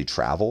can really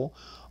travel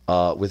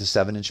with a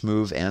 7-inch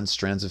move and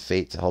Strands of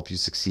Fate to help you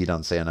succeed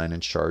on, say, a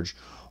 9-inch charge.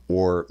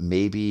 Or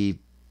maybe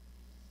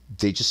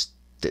it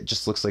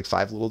just looks like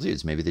 5 little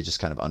dudes. Maybe they just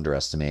kind of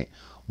underestimate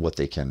what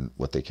they can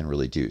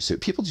really do. So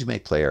people do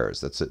make play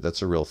errors.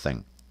 That's a real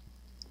thing.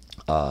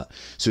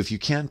 So if you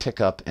can pick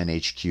up an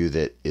HQ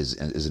that is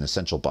an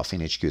essential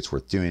buffing HQ, it's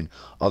worth doing.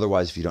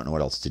 Otherwise, if you don't know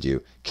what else to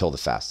do, kill the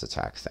fast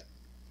attack thing.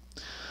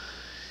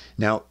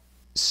 Now,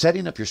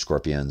 setting up your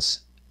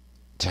Scorpions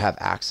to have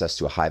access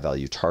to a high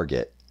value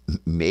target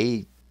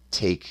may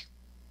take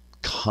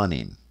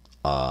cunning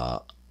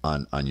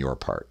on your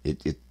part.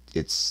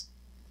 It's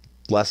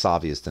less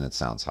obvious than it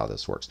sounds how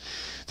this works.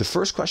 The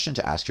first question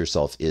to ask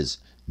yourself is,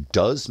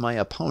 does my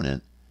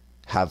opponent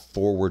have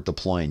forward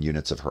deploying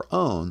units of her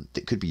own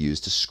that could be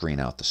used to screen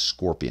out the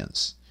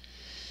Scorpions?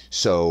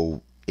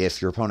 So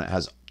if your opponent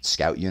has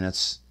scout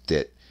units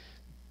that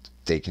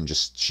they can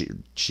just,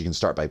 she can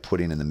start by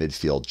putting in the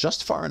midfield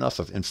just far enough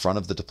in front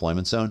of the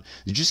deployment zone,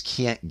 you just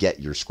can't get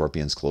your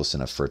Scorpions close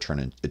enough for a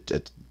turn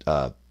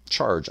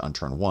charge on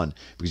turn 1,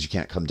 because you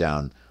can't come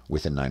down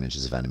within 9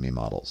 inches of enemy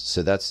models.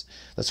 So that's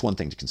one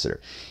thing to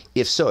consider.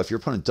 If your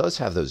opponent does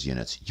have those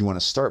units, you want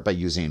to start by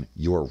using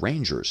your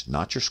Rangers,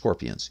 not your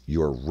Scorpions,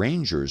 your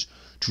Rangers,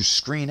 to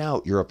screen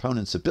out your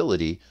opponent's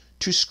ability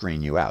to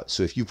screen you out.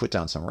 So if you put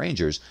down some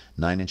Rangers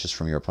 9 inches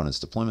from your opponent's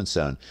deployment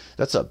zone,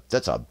 that's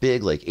a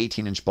big, like,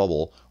 18-inch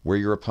bubble where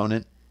your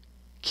opponent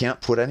can't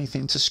put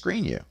anything to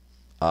screen you.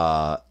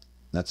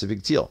 That's a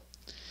big deal.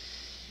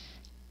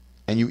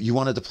 And you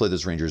want to deploy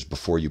those Rangers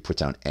before you put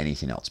down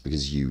anything else,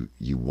 because you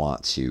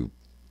want to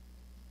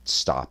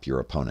stop your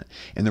opponent.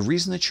 And the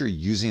reason that you're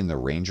using the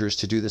Rangers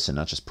to do this and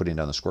not just putting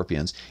down the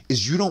Scorpions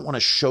is you don't want to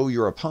show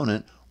your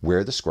opponent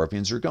where the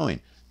Scorpions are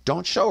going.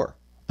 Don't show her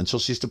until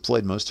she's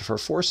deployed most of her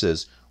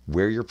forces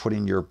where you're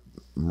putting your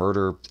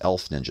murder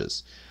elf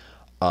ninjas.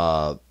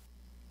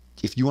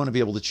 If you want to be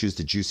able to choose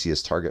the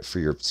juiciest target for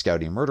your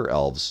scouting murder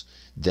elves,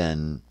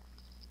 then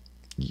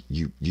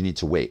you need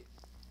to wait.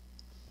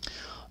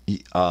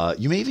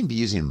 You may even be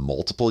using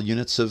multiple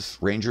units of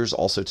Rangers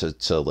also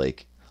to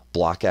like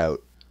block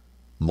out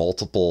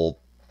multiple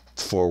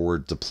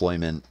forward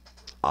deployment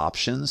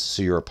options,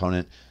 so your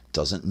opponent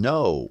doesn't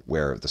know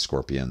where the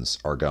Scorpions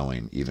are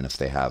going, even if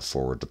they have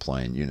forward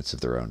deploying units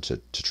of their own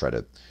to try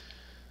to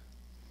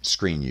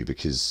screen you,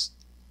 because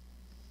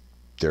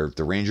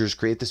the Rangers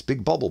create this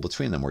big bubble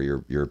between them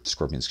where your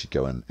Scorpions could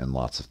go in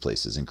lots of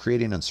places, and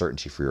creating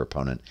uncertainty for your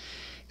opponent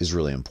is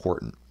really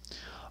important.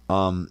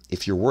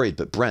 If you're worried,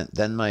 but Brent,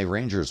 then my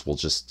Rangers will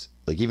just,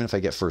 like, even if I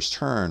get first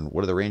turn,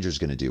 what are the Rangers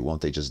going to do?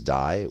 Won't they just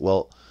die?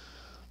 Well,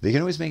 they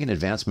can always make an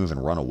advance move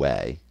and run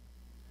away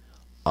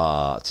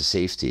to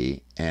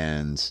safety.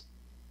 And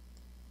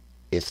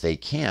if they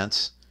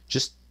can't,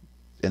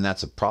 and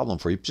that's a problem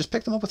for you, just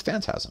pick them up with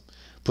Phantasm.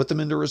 Put them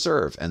into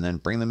reserve and then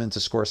bring them in to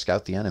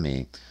scout the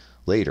enemy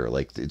later.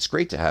 Like, it's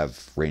great to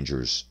have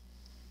Rangers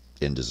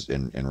in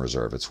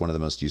reserve. It's one of the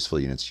most useful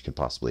units you can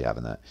possibly have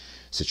in that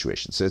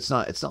situation. So it's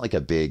not like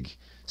a big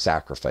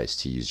sacrifice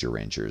to use your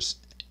Rangers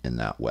in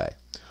that way.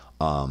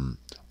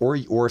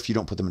 Or if you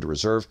don't put them into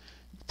reserve,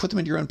 put them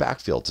into your own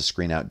backfield to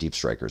screen out deep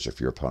strikers if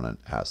your opponent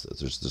has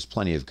those. There's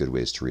plenty of good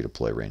ways to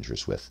redeploy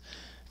Rangers with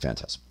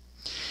Phantasm.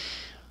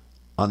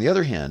 On the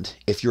other hand,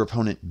 if your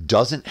opponent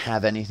doesn't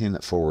have anything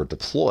that forward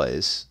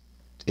deploys,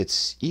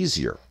 it's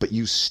easier, but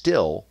you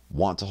still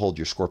want to hold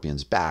your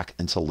Scorpions back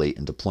until late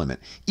in deployment.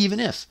 Even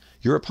if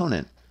your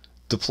opponent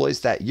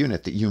deploys that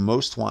unit that you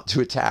most want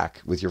to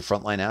attack with your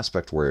frontline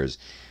aspect warriors,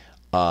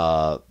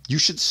 you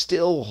should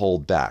still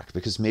hold back,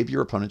 because maybe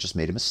your opponent just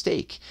made a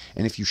mistake.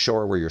 And if you show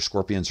her where your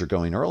Scorpions are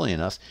going early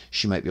enough,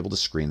 she might be able to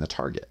screen the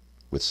target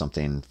with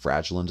something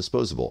fragile and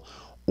disposable,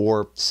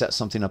 or set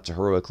something up to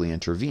heroically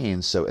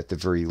intervene, so at the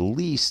very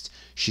least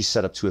she's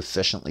set up to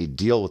efficiently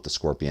deal with the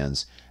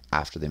Scorpions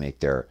after they make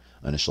their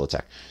initial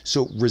attack.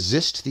 So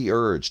resist the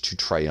urge to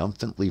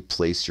triumphantly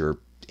place your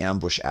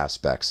ambush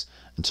aspects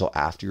until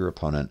after your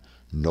opponent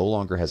no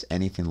longer has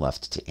anything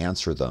left to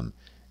answer them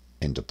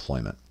in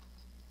deployment.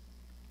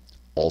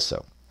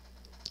 Also,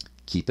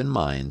 keep in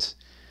mind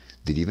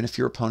that even if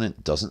your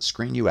opponent doesn't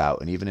screen you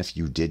out, and even if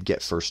you did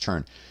get first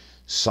turn,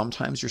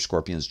 sometimes your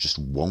Scorpions just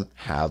won't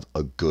have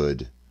a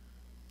good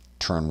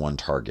turn 1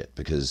 target,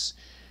 because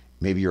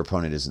maybe your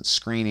opponent isn't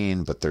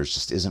screening, but there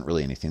just isn't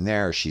really anything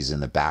there. She's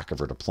in the back of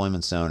her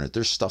deployment zone, or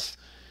there's stuff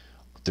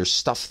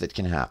that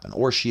can happen,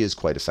 or she is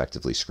quite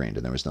effectively screened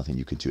and there was nothing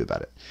you could do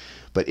about it.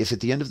 But if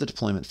at the end of the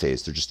deployment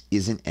phase there just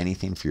isn't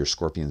anything for your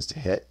Scorpions to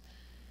hit,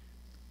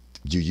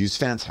 you use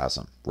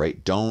Phantasm,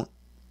 right? Don't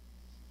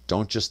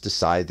just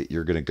decide that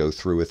you're going to go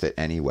through with it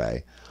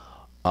anyway.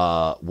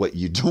 What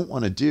you don't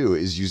want to do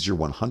is use your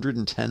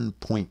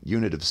 110-point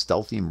unit of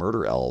stealthy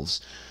murder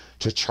elves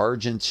to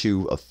charge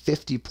into a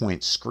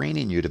 50-point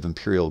screening unit of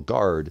Imperial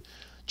Guard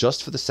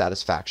just for the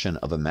satisfaction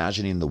of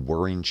imagining the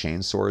whirring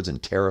chainswords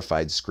and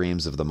terrified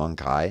screams of the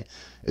Monkai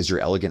as your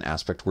elegant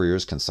aspect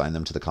warriors consign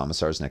them to the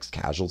commissar's next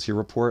casualty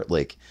report.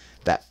 Like,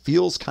 that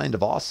feels kind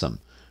of awesome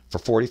for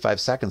 45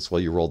 seconds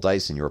while you roll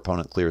dice and your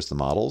opponent clears the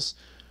models.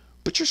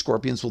 But your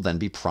Scorpions will then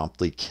be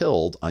promptly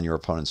killed on your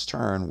opponent's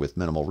turn with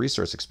minimal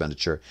resource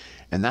expenditure,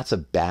 and that's a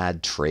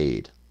bad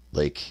trade.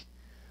 Like,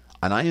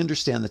 and I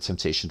understand the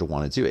temptation to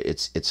want to do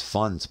it. It's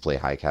fun to play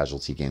high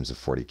casualty games of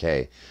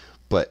 40k,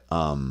 but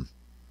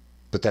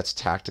that's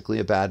tactically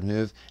a bad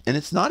move, and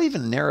it's not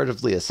even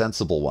narratively a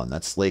sensible one.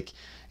 That's like,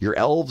 your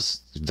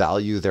elves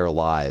value their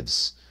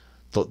lives.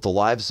 The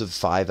lives of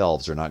 5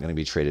 elves are not going to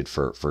be traded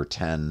for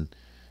 10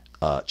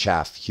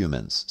 chaff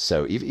humans.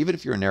 So even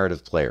if you're a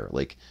narrative player,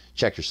 like,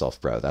 check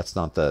yourself, bro. That's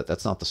not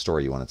the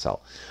story you want to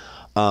tell.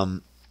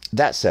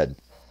 That said,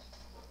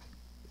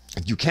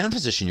 you can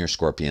position your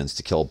Scorpions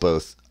to kill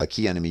both a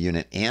key enemy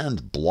unit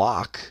and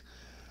block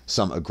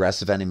some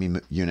aggressive enemy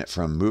unit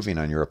from moving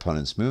on your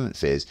opponent's movement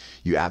phase.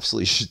 You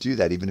absolutely should do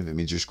that, even if it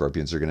means your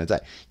Scorpions are going to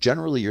die.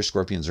 Generally, your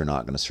Scorpions are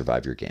not going to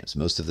survive your games.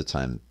 Most of the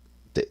time,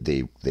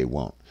 they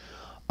won't.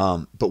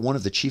 But one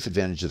of the chief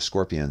advantages of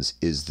Scorpions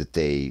is that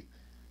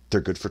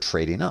they're good for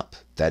trading up.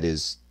 That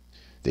is,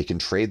 they can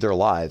trade their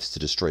lives to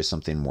destroy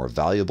something more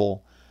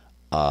valuable.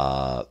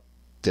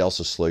 They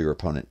also slow your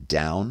opponent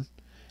down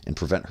and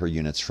prevent her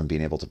units from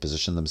being able to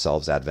position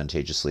themselves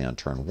advantageously on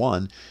turn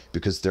 1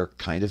 because they're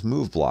kind of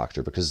move blocked,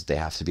 or because they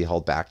have to be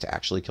held back to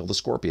actually kill the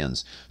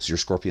Scorpions. So your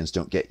Scorpions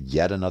don't get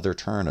yet another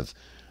turn of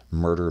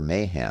murder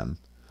mayhem.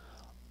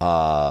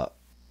 And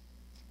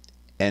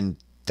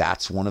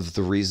that's one of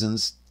the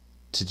reasons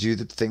to do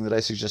the thing that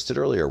I suggested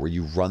earlier, where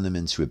you run them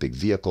into a big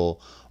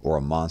vehicle or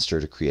a monster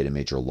to create a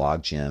major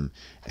logjam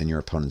in your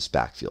opponent's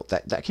backfield.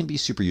 That can be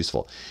super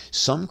useful.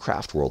 Some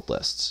craft world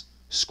lists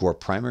score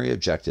primary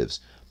objectives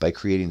by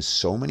creating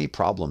so many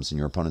problems in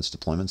your opponent's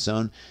deployment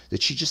zone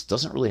that she just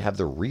doesn't really have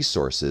the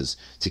resources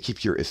to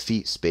keep your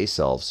effete space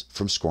elves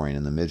from scoring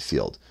in the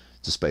midfield,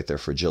 despite their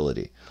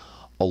fragility.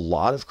 A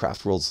lot of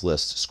craft worlds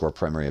lists score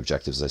primary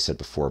objectives, as I said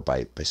before,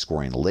 by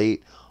scoring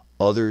late.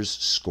 Others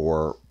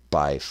score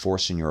by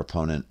forcing your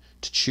opponent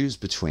to choose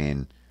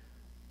between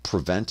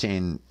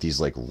preventing these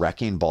like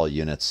wrecking ball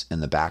units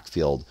in the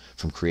backfield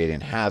from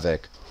creating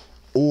havoc,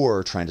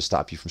 or trying to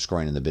stop you from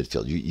scoring in the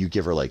midfield. You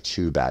give her like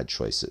 2 bad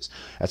choices.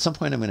 At some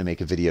point, I'm going to make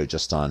a video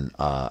just on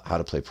how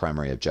to play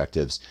primary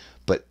objectives,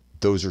 but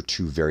those are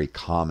 2 very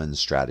common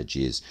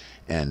strategies,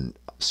 and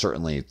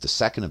certainly the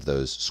second of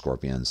those,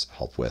 Scorpions,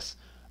 help with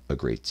a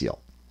great deal.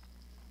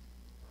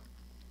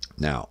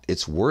 Now,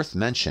 it's worth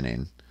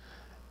mentioning,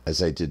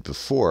 as I did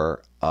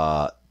before,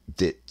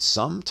 that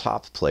some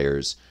top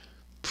players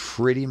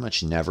pretty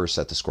much never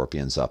set the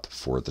Scorpions up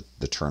for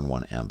the turn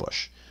 1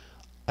 ambush.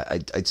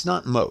 It's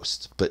not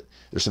most, but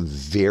there's some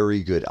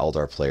very good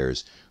Eldar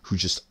players who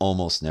just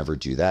almost never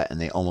do that, and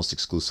they almost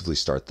exclusively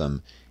start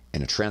them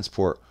in a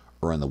transport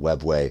or in the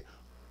webway,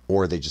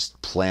 or they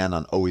just plan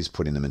on always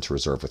putting them into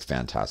reserve with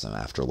Phantasm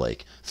after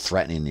like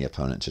threatening the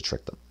opponent to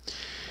trick them.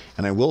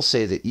 And I will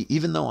say that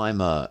even though I'm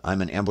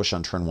an ambush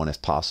on turn 1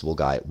 if possible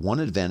guy, one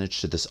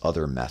advantage to this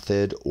other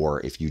method,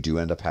 or if you do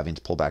end up having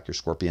to pull back your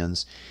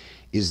Scorpions,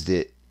 is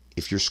that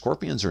if your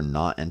Scorpions are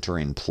not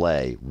entering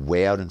play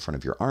way out in front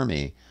of your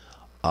army,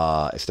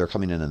 if they're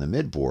coming in the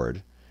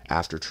midboard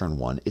after turn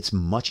 1, it's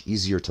much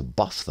easier to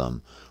buff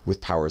them with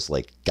powers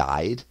like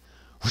Guide,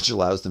 which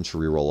allows them to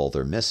reroll all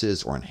their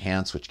misses, or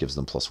Enhance, which gives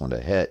them +1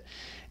 to hit.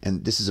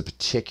 And this is a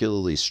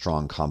particularly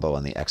strong combo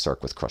on the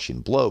Exarch with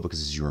Crushing Blow,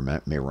 because as you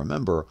may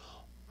remember,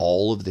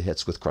 all of the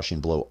hits with Crushing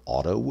Blow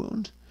auto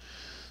wound.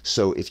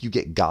 So if you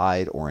get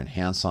Guide or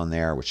Enhance on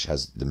there, which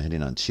has them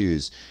hitting on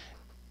 2s,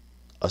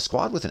 a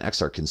squad with an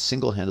Exarch can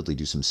single-handedly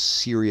do some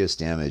serious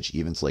damage,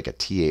 even to like a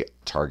T8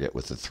 target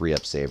with a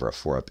 3-up save or a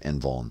 4-up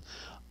invuln,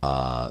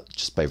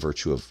 just by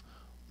virtue of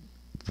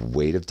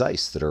weight of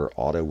dice that are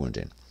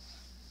auto-wounding.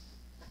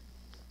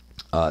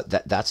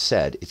 That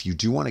said, if you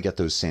do want to get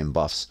those same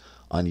buffs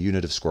on a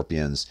unit of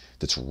Scorpions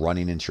that's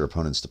running into your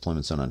opponent's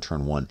deployment zone on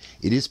turn 1,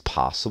 it is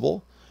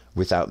possible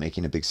without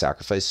making a big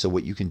sacrifice. So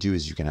what you can do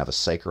is you can have a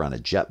Psyker on a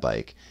jet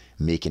bike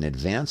make an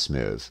advance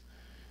move.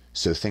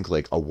 So think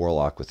like a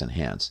Warlock with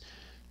Enhance.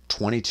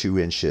 22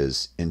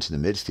 inches into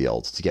the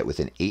midfield to get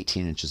within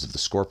 18 inches of the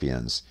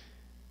Scorpions,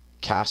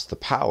 cast the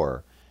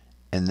power,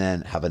 and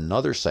then have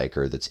another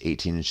Psyker that's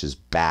 18 inches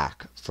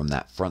back from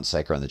that front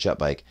Psyker on the jet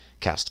bike,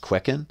 cast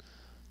Quicken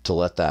to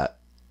let that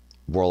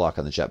Warlock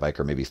on the jet bike,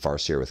 or maybe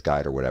Farseer with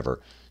Guide or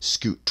whatever,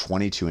 scoot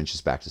 22 inches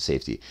back to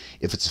safety.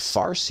 If it's a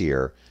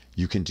Farseer,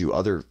 you can do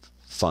other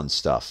fun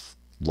stuff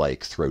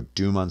like throw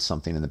Doom on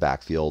something in the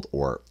backfield,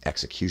 or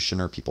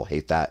Executioner. People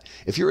hate that.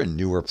 If you're a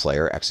newer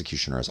player,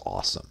 Executioner is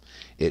awesome.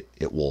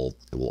 It will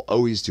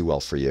always do well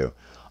for you.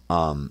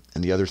 And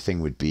the other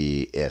thing would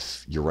be,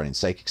 if you're running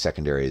Psychic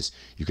secondaries,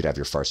 you could have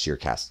your Farseer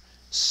cast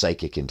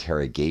Psychic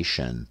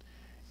Interrogation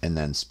and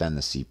then spend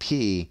the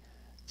CP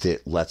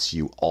that lets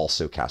you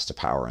also cast a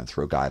power and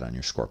throw Guide on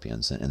your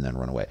Scorpions and then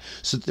run away.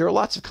 So there are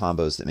lots of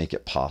combos that make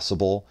it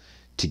possible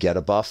to get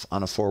a buff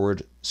on a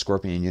forward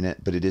Scorpion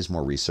unit, but it is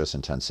more resource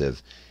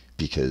intensive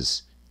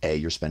because A,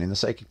 you're spending the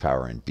psychic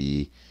power, and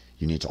B,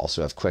 you need to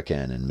also have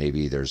Quicken, and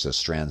maybe there's a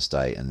Strands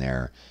die in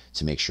there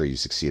to make sure you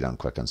succeed on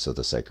Quicken so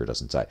the Psyker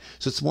doesn't die.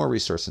 So it's more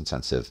resource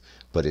intensive,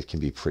 but it can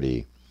be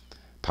pretty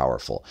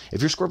powerful.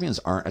 If your Scorpions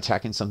aren't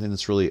attacking something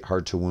that's really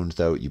hard to wound,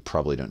 though, you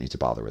probably don't need to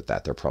bother with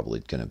that. They're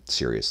probably going to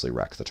seriously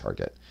wreck the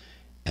target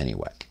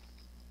anyway.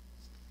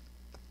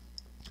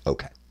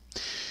 Okay.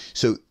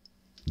 So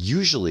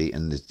usually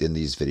in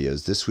these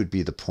videos, this would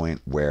be the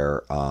point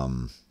where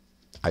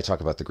I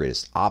talk about the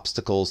greatest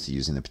obstacles to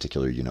using the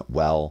particular unit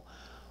well.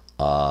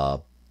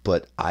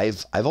 But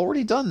I've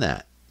already done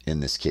that in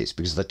this case,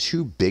 because the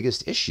two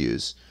biggest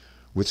issues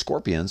with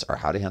Scorpions are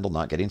how to handle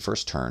not getting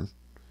first turn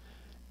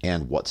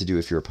and what to do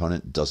if your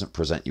opponent doesn't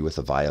present you with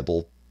a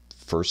viable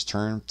first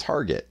turn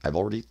target. I've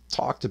already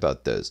talked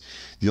about those.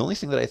 The only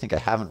thing that I think I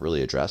haven't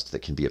really addressed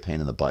that can be a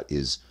pain in the butt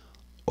is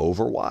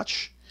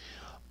Overwatch.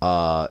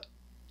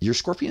 Your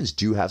Scorpions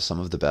do have some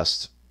of the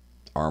best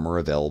armor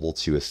available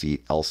to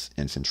effete elf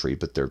infantry,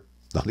 but they're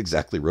not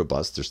exactly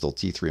robust. They're still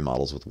T3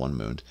 models with 1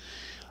 wound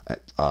and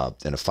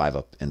a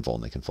 5-up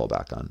invuln they can fall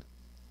back on.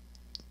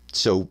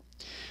 So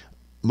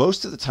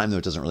most of the time, though,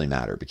 it doesn't really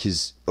matter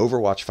because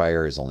Overwatch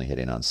fire is only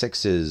hitting on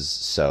 6s.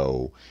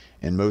 So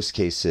in most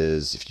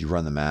cases, if you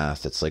run the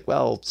math, it's like,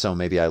 well, so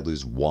maybe I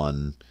lose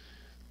 1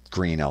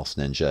 green elf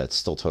ninja. It's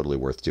still totally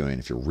worth doing.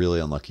 If you're really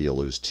unlucky, you'll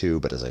lose 2.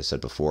 But as I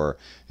said before,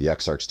 the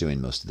Exarch's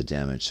doing most of the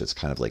damage, so it's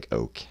kind of like,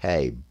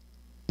 okay.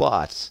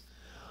 But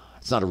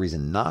it's not a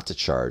reason not to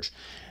charge.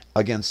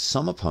 Against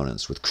some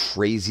opponents with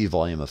crazy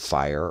volume of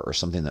fire or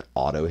something that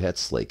auto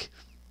hits, like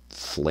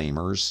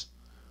flamers,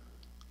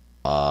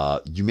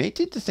 you may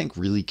need to think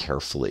really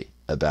carefully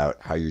about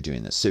how you're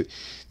doing this. So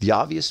the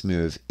obvious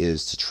move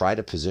is to try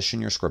to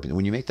position your Scorpion.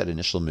 When you make that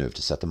initial move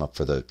to set them up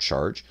for the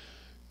charge,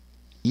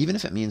 even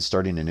if it means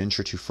starting an inch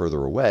or 2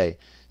 further away,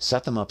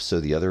 set them up so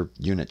the other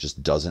unit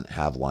just doesn't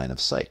have line of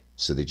sight.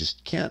 So they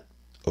just can't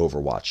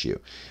Overwatch you.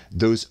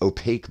 Those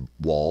opaque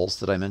walls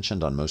that I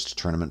mentioned on most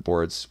tournament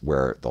boards,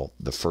 where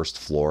the first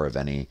floor of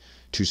any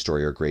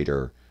 2-story or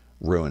greater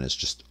ruin is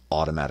just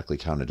automatically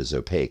counted as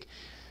opaque.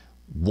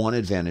 One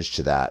advantage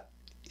to that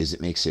is it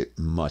makes it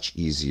much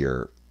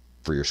easier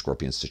for your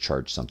Scorpions to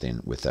charge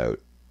something without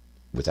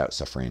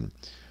suffering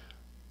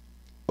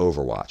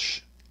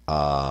Overwatch.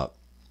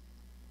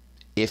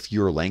 If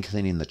you're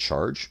lengthening the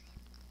charge,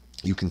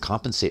 you can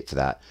compensate for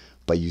that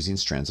by using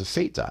Strands of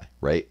Fate die,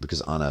 right?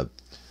 Because on a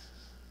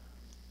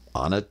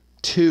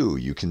 2,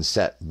 you can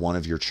set one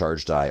of your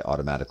charge die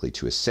automatically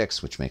to a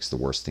 6, which makes the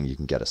worst thing you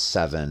can get a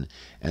 7.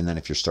 And then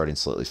if you're starting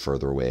slightly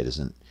further away, it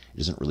isn't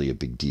really a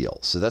big deal.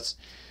 So that's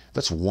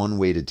one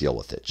way to deal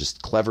with it.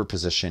 Just clever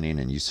positioning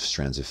and use of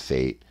Strands of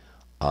Fate,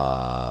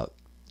 and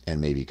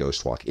maybe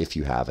Ghost Walk if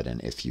you have it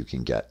and if you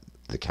can get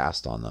the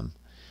cast on them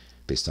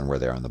based on where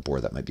they are on the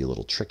board. That might be a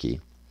little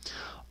tricky.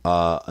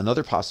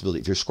 Another possibility,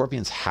 if your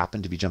Scorpions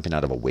happen to be jumping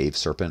out of a Wave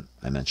Serpent,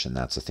 I mentioned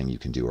that's a thing you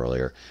can do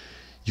earlier.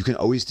 You can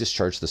always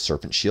discharge the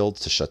Serpent Shield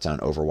to shut down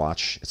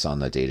Overwatch. It's on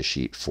the data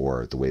sheet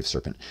for the Wave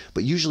Serpent.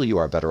 But usually you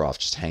are better off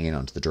just hanging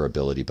on to the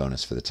durability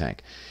bonus for the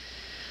tank.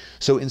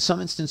 So in some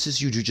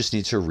instances, you do just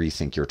need to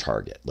rethink your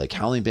target. Like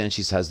Howling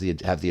Banshees have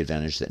the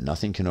advantage that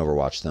nothing can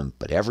Overwatch them,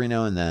 but every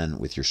now and then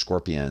with your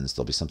Scorpions,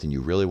 there'll be something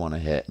you really want to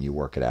hit and you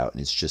work it out.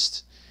 And it's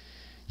just,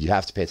 you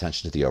have to pay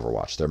attention to the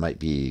Overwatch. There might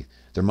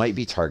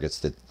be targets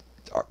that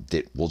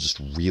will just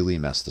really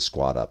mess the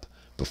squad up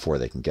before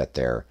they can get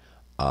there.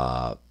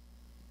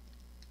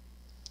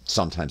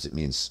 Sometimes it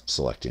means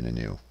selecting a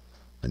new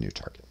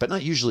target, but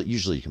not usually.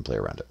 Usually you can play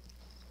around it.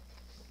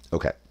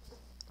 Okay.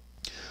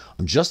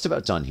 I'm just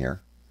about done here,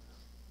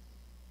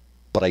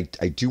 but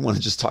I do want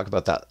to just talk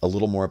about that a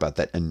little more about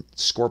that and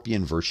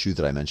Scorpion virtue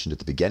that I mentioned at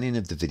the beginning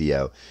of the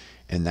video,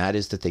 and that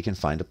is that they can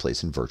find a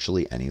place in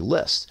virtually any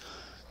list.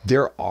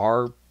 There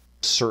are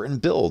certain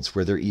builds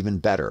where they're even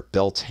better.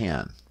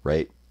 Beltan,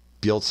 right?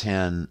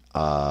 Beltan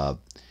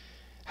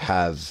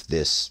have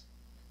this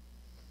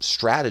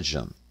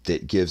stratagem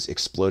that gives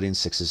exploding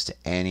 6s to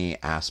any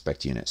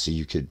aspect unit. So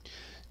you could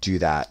do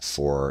that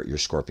for your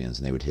Scorpions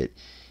and they would hit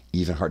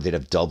even hard. They'd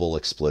have double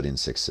exploding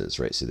 6s,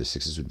 right? So the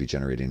 6s would be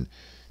generating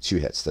 2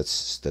 hits.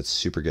 That's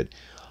super good.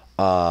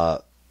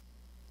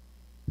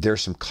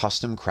 There's some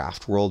custom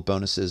craft world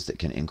bonuses that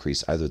can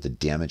increase either the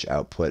damage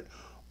output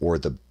or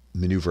the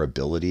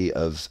maneuverability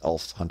of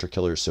Elf Hunter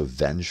Killers. So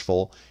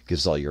Vengeful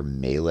gives all your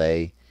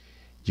melee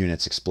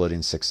units exploding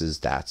 6s.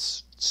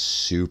 That's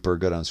super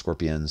good on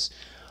Scorpions.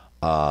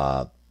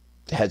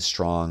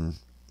 Headstrong,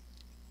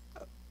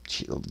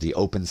 the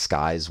Open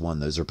Skies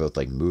one, those are both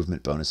like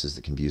movement bonuses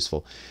that can be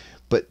useful.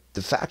 But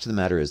the fact of the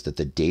matter is that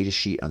the data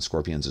sheet on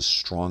Scorpions is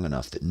strong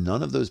enough that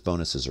none of those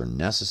bonuses are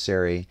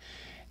necessary.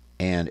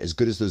 And as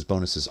good as those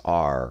bonuses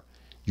are,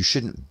 you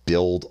shouldn't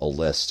build a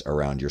list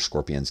around your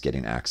Scorpions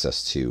getting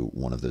access to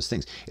one of those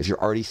things. If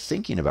you're already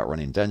thinking about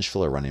running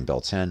Vengeful or running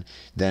Beltan,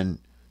 then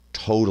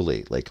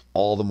totally, like,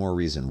 all the more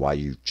reason why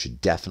you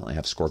should definitely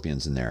have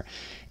Scorpions in there.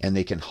 And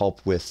they can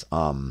help with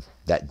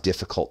that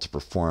difficult to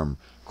perform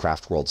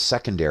Craft World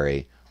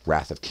secondary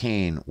Wrath of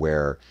Cain,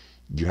 where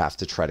you have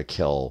to try to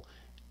kill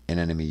an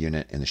enemy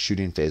unit in the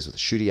shooting phase with a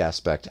shooty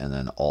aspect, and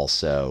then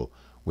also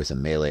with a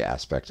melee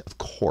aspect. Of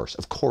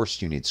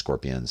course, you need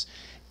Scorpions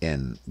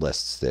in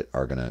lists that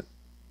are going to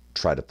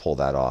try to pull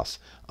that off.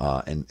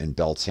 In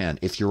Bel 10,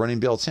 if you're running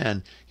Bel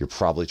 10, you're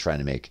probably trying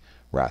to make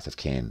Wrath of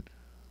Cain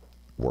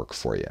work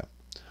for you.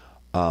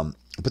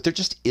 But there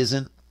just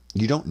isn't,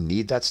 you don't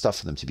need that stuff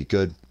for them to be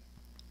good.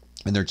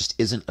 And there just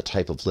isn't a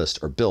type of list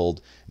or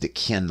build that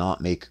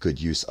cannot make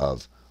good use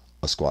of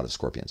a squad of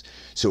Scorpions.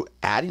 So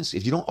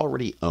if you don't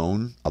already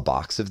own a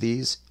box of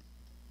these,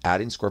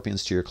 adding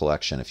Scorpions to your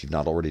collection, if you've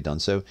not already done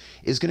so,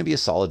 is going to be a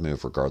solid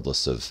move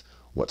regardless of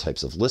what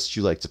types of lists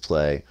you like to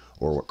play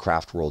or what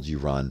craft world you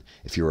run.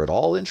 If you're at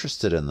all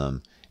interested in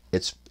them,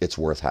 it's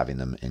worth having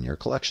them in your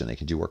collection. They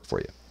can do work for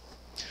you.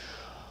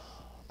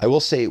 I will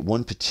say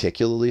one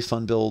particularly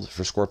fun build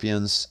for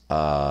Scorpions,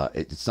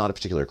 it's not a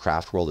particular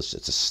craft world, it's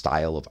a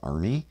style of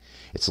army.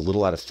 It's a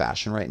little out of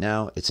fashion right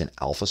now. It's an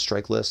Alpha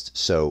Strike list.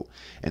 So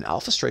an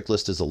Alpha Strike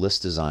list is a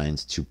list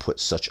designed to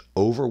put such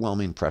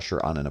overwhelming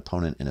pressure on an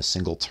opponent in a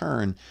single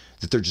turn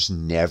that they're just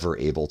never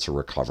able to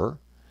recover.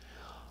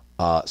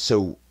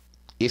 So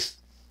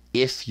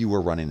if you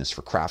were running this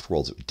for craft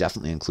worlds, it would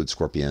definitely include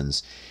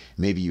Scorpions.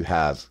 Maybe you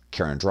have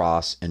Karen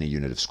Dross and a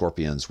unit of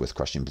Scorpions with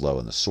Crushing Blow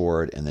and the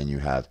Sword, and then you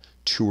have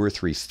 2 or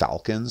 3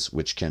 Falcons,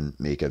 which can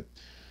make a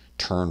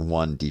turn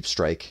 1 deep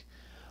strike,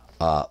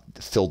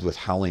 filled with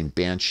Howling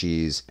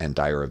Banshees and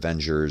Dire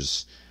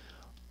Avengers.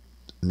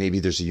 Maybe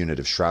there's a unit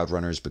of Shroud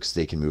Runners because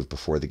they can move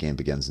before the game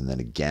begins and then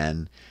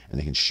again, and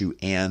they can shoot,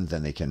 and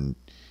then they can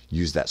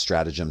use that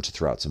stratagem to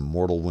throw out some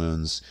mortal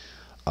wounds.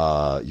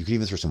 You can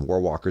even throw some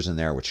Warwalkers in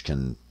there, which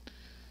can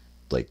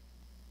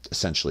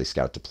essentially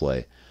scout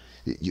deploy.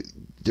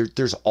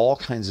 There's all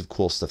kinds of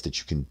cool stuff that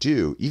you can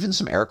do, even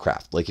some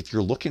aircraft. Like if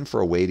you're looking for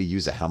a way to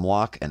use a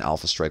Hemlock, an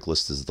Alpha Strike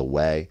list is the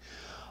way.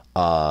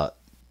 But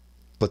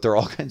there are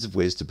all kinds of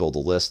ways to build a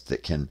list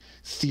that can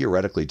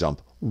theoretically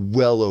dump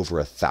well over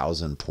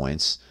 1,000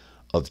 points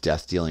of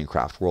death-dealing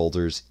craft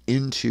worlders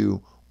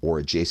into or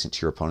adjacent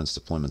to your opponent's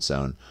deployment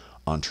zone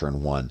on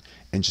turn 1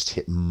 and just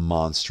hit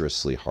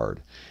monstrously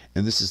hard.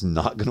 And this is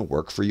not going to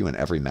work for you in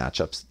every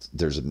matchup.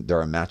 There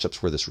are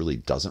matchups where this really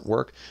doesn't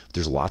work.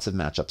 There's lots of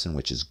matchups in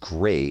which is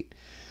great.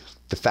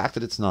 The fact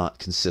that it's not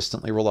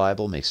consistently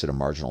reliable makes it a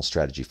marginal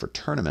strategy for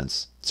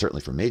tournaments,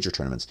 certainly for major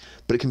tournaments,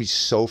 but it can be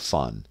so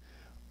fun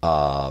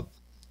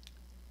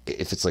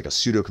if it's like a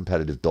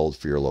pseudo-competitive build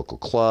for your local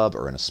club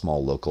or in a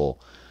small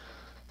local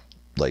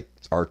like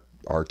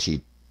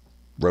RT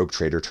Rogue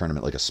Trader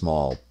tournament, like a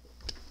small,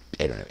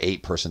 I don't know,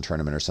 8-person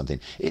tournament or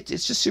something.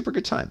 It's just super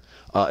good time.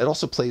 It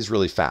also plays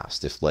really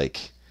fast.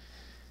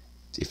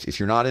 If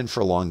you're not in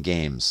for long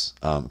games,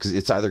 because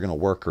it's either going to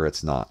work or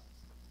it's not,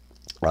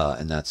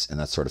 and that's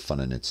sort of fun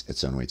in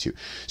its own way too.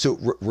 So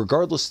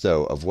regardless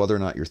though of whether or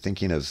not you're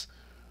thinking of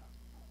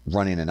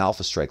running an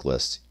Alpha Strike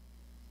list,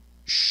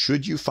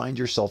 should you find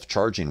yourself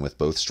charging with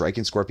both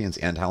Striking Scorpions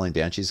and Howling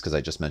Banshees, because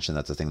I just mentioned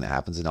that's a thing that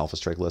happens in Alpha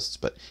Strike lists,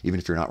 but even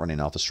if you're not running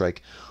Alpha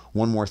Strike,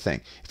 one more thing.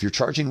 If you're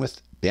charging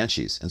with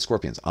Banshees and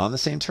Scorpions on the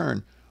same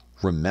turn,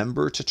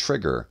 remember to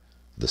trigger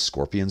the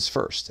Scorpions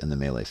first in the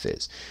melee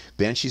phase.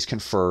 Banshees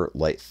confer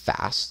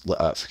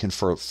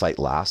fight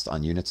last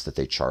on units that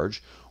they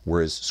charge,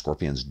 whereas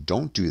Scorpions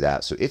don't do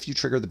that. So if you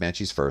trigger the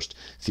Banshees first,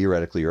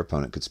 theoretically your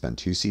opponent could spend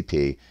 2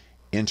 CP,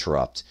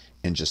 interrupt,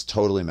 and just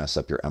totally mess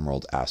up your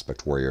Emerald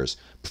Aspect Warriors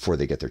before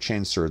they get their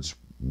Chain Swords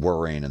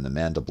whirring and the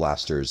Manda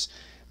Blasters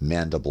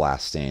Manda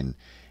Blasting.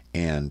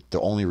 And the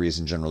only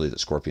reason generally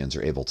that Scorpions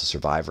are able to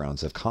survive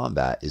rounds of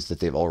combat is that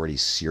they've already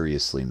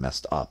seriously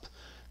messed up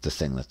the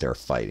thing that they're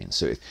fighting.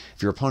 So if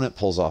your opponent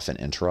pulls off an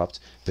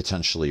interrupt,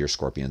 potentially your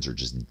Scorpions are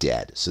just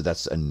dead. So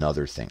that's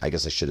another thing. I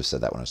guess I should have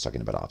said that when I was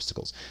talking about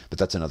obstacles, but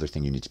that's another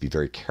thing you need to be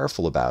very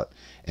careful about.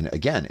 And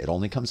again, it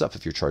only comes up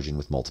if you're charging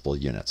with multiple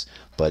units.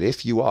 But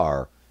if you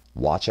are,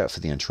 watch out for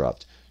the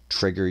interrupt.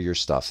 Trigger your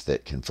stuff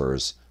that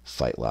confers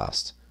fight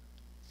last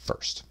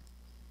first.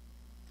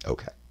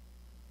 Okay.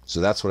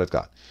 So that's what I've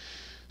got.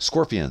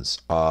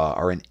 Scorpions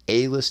are an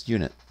A-list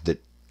unit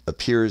that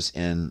appears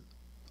in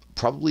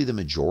probably the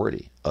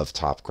majority of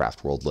top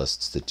craft world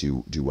lists that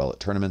do well at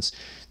tournaments.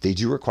 They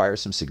do require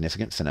some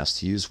significant finesse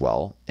to use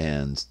well,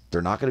 and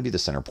they're not going to be the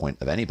center point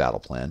of any battle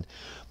plan,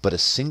 but a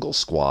single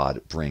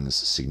squad brings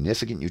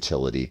significant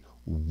utility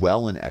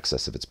well in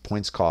excess of its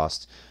points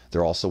cost.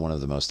 They're also one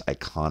of the most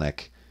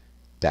iconic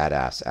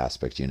badass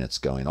aspect units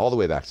going all the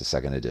way back to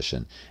 2nd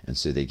edition, and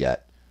so they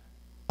get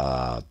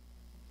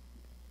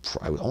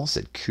I almost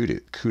said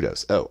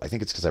kudos. Oh, I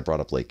think it's because I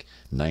brought up like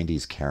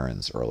 90s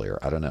Karens earlier.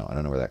 I don't know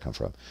where that comes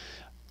from.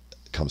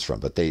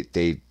 But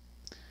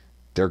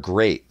they're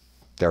great.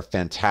 They're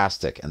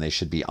fantastic, and they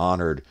should be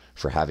honored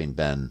for having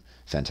been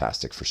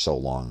fantastic for so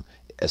long,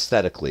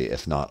 aesthetically,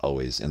 if not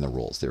always in the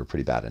rules. They were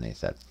pretty bad in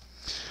 8th Ed.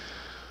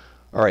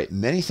 All right,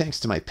 many thanks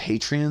to my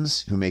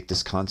Patreons who make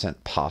this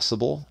content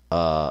possible,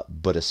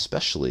 but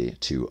especially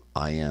to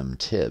I Am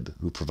Tib,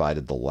 who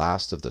provided the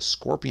last of the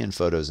Scorpion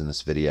photos in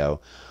this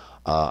video.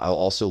 I'll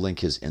also link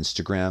his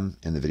Instagram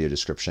in the video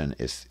description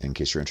in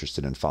case you're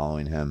interested in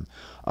following him.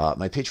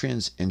 My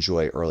Patreons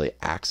enjoy early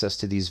access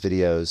to these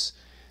videos.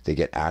 They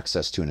get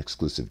access to an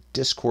exclusive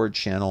Discord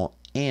channel,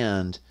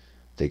 and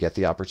they get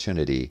the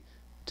opportunity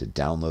to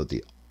download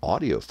the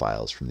audio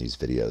files from these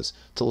videos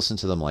to listen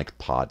to them like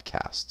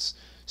podcasts.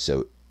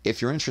 So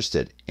if you're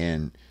interested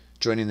in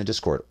joining the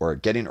Discord or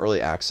getting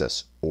early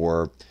access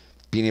or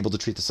being able to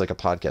treat this like a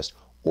podcast,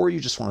 or you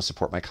just want to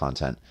support my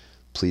content,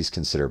 please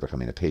consider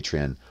becoming a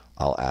Patreon.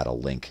 I'll add a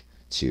link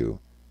to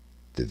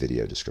the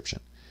video description.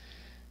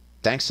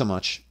 Thanks so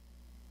much.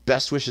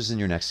 Best wishes in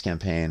your next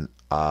campaign.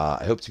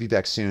 I hope to be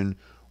back soon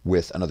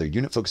with another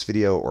unit focus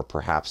video, or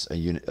perhaps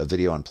a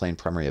video on playing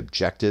primary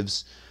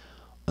objectives.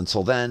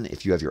 Until then,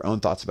 if you have your own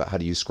thoughts about how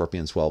to use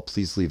Scorpions well,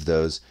 please leave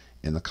those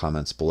in the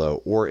comments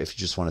below. Or if you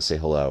just want to say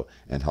hello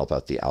and help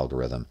out the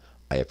algorithm,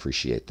 I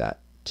appreciate that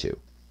too.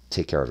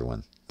 Take care,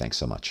 everyone. Thanks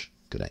so much.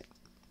 Good night.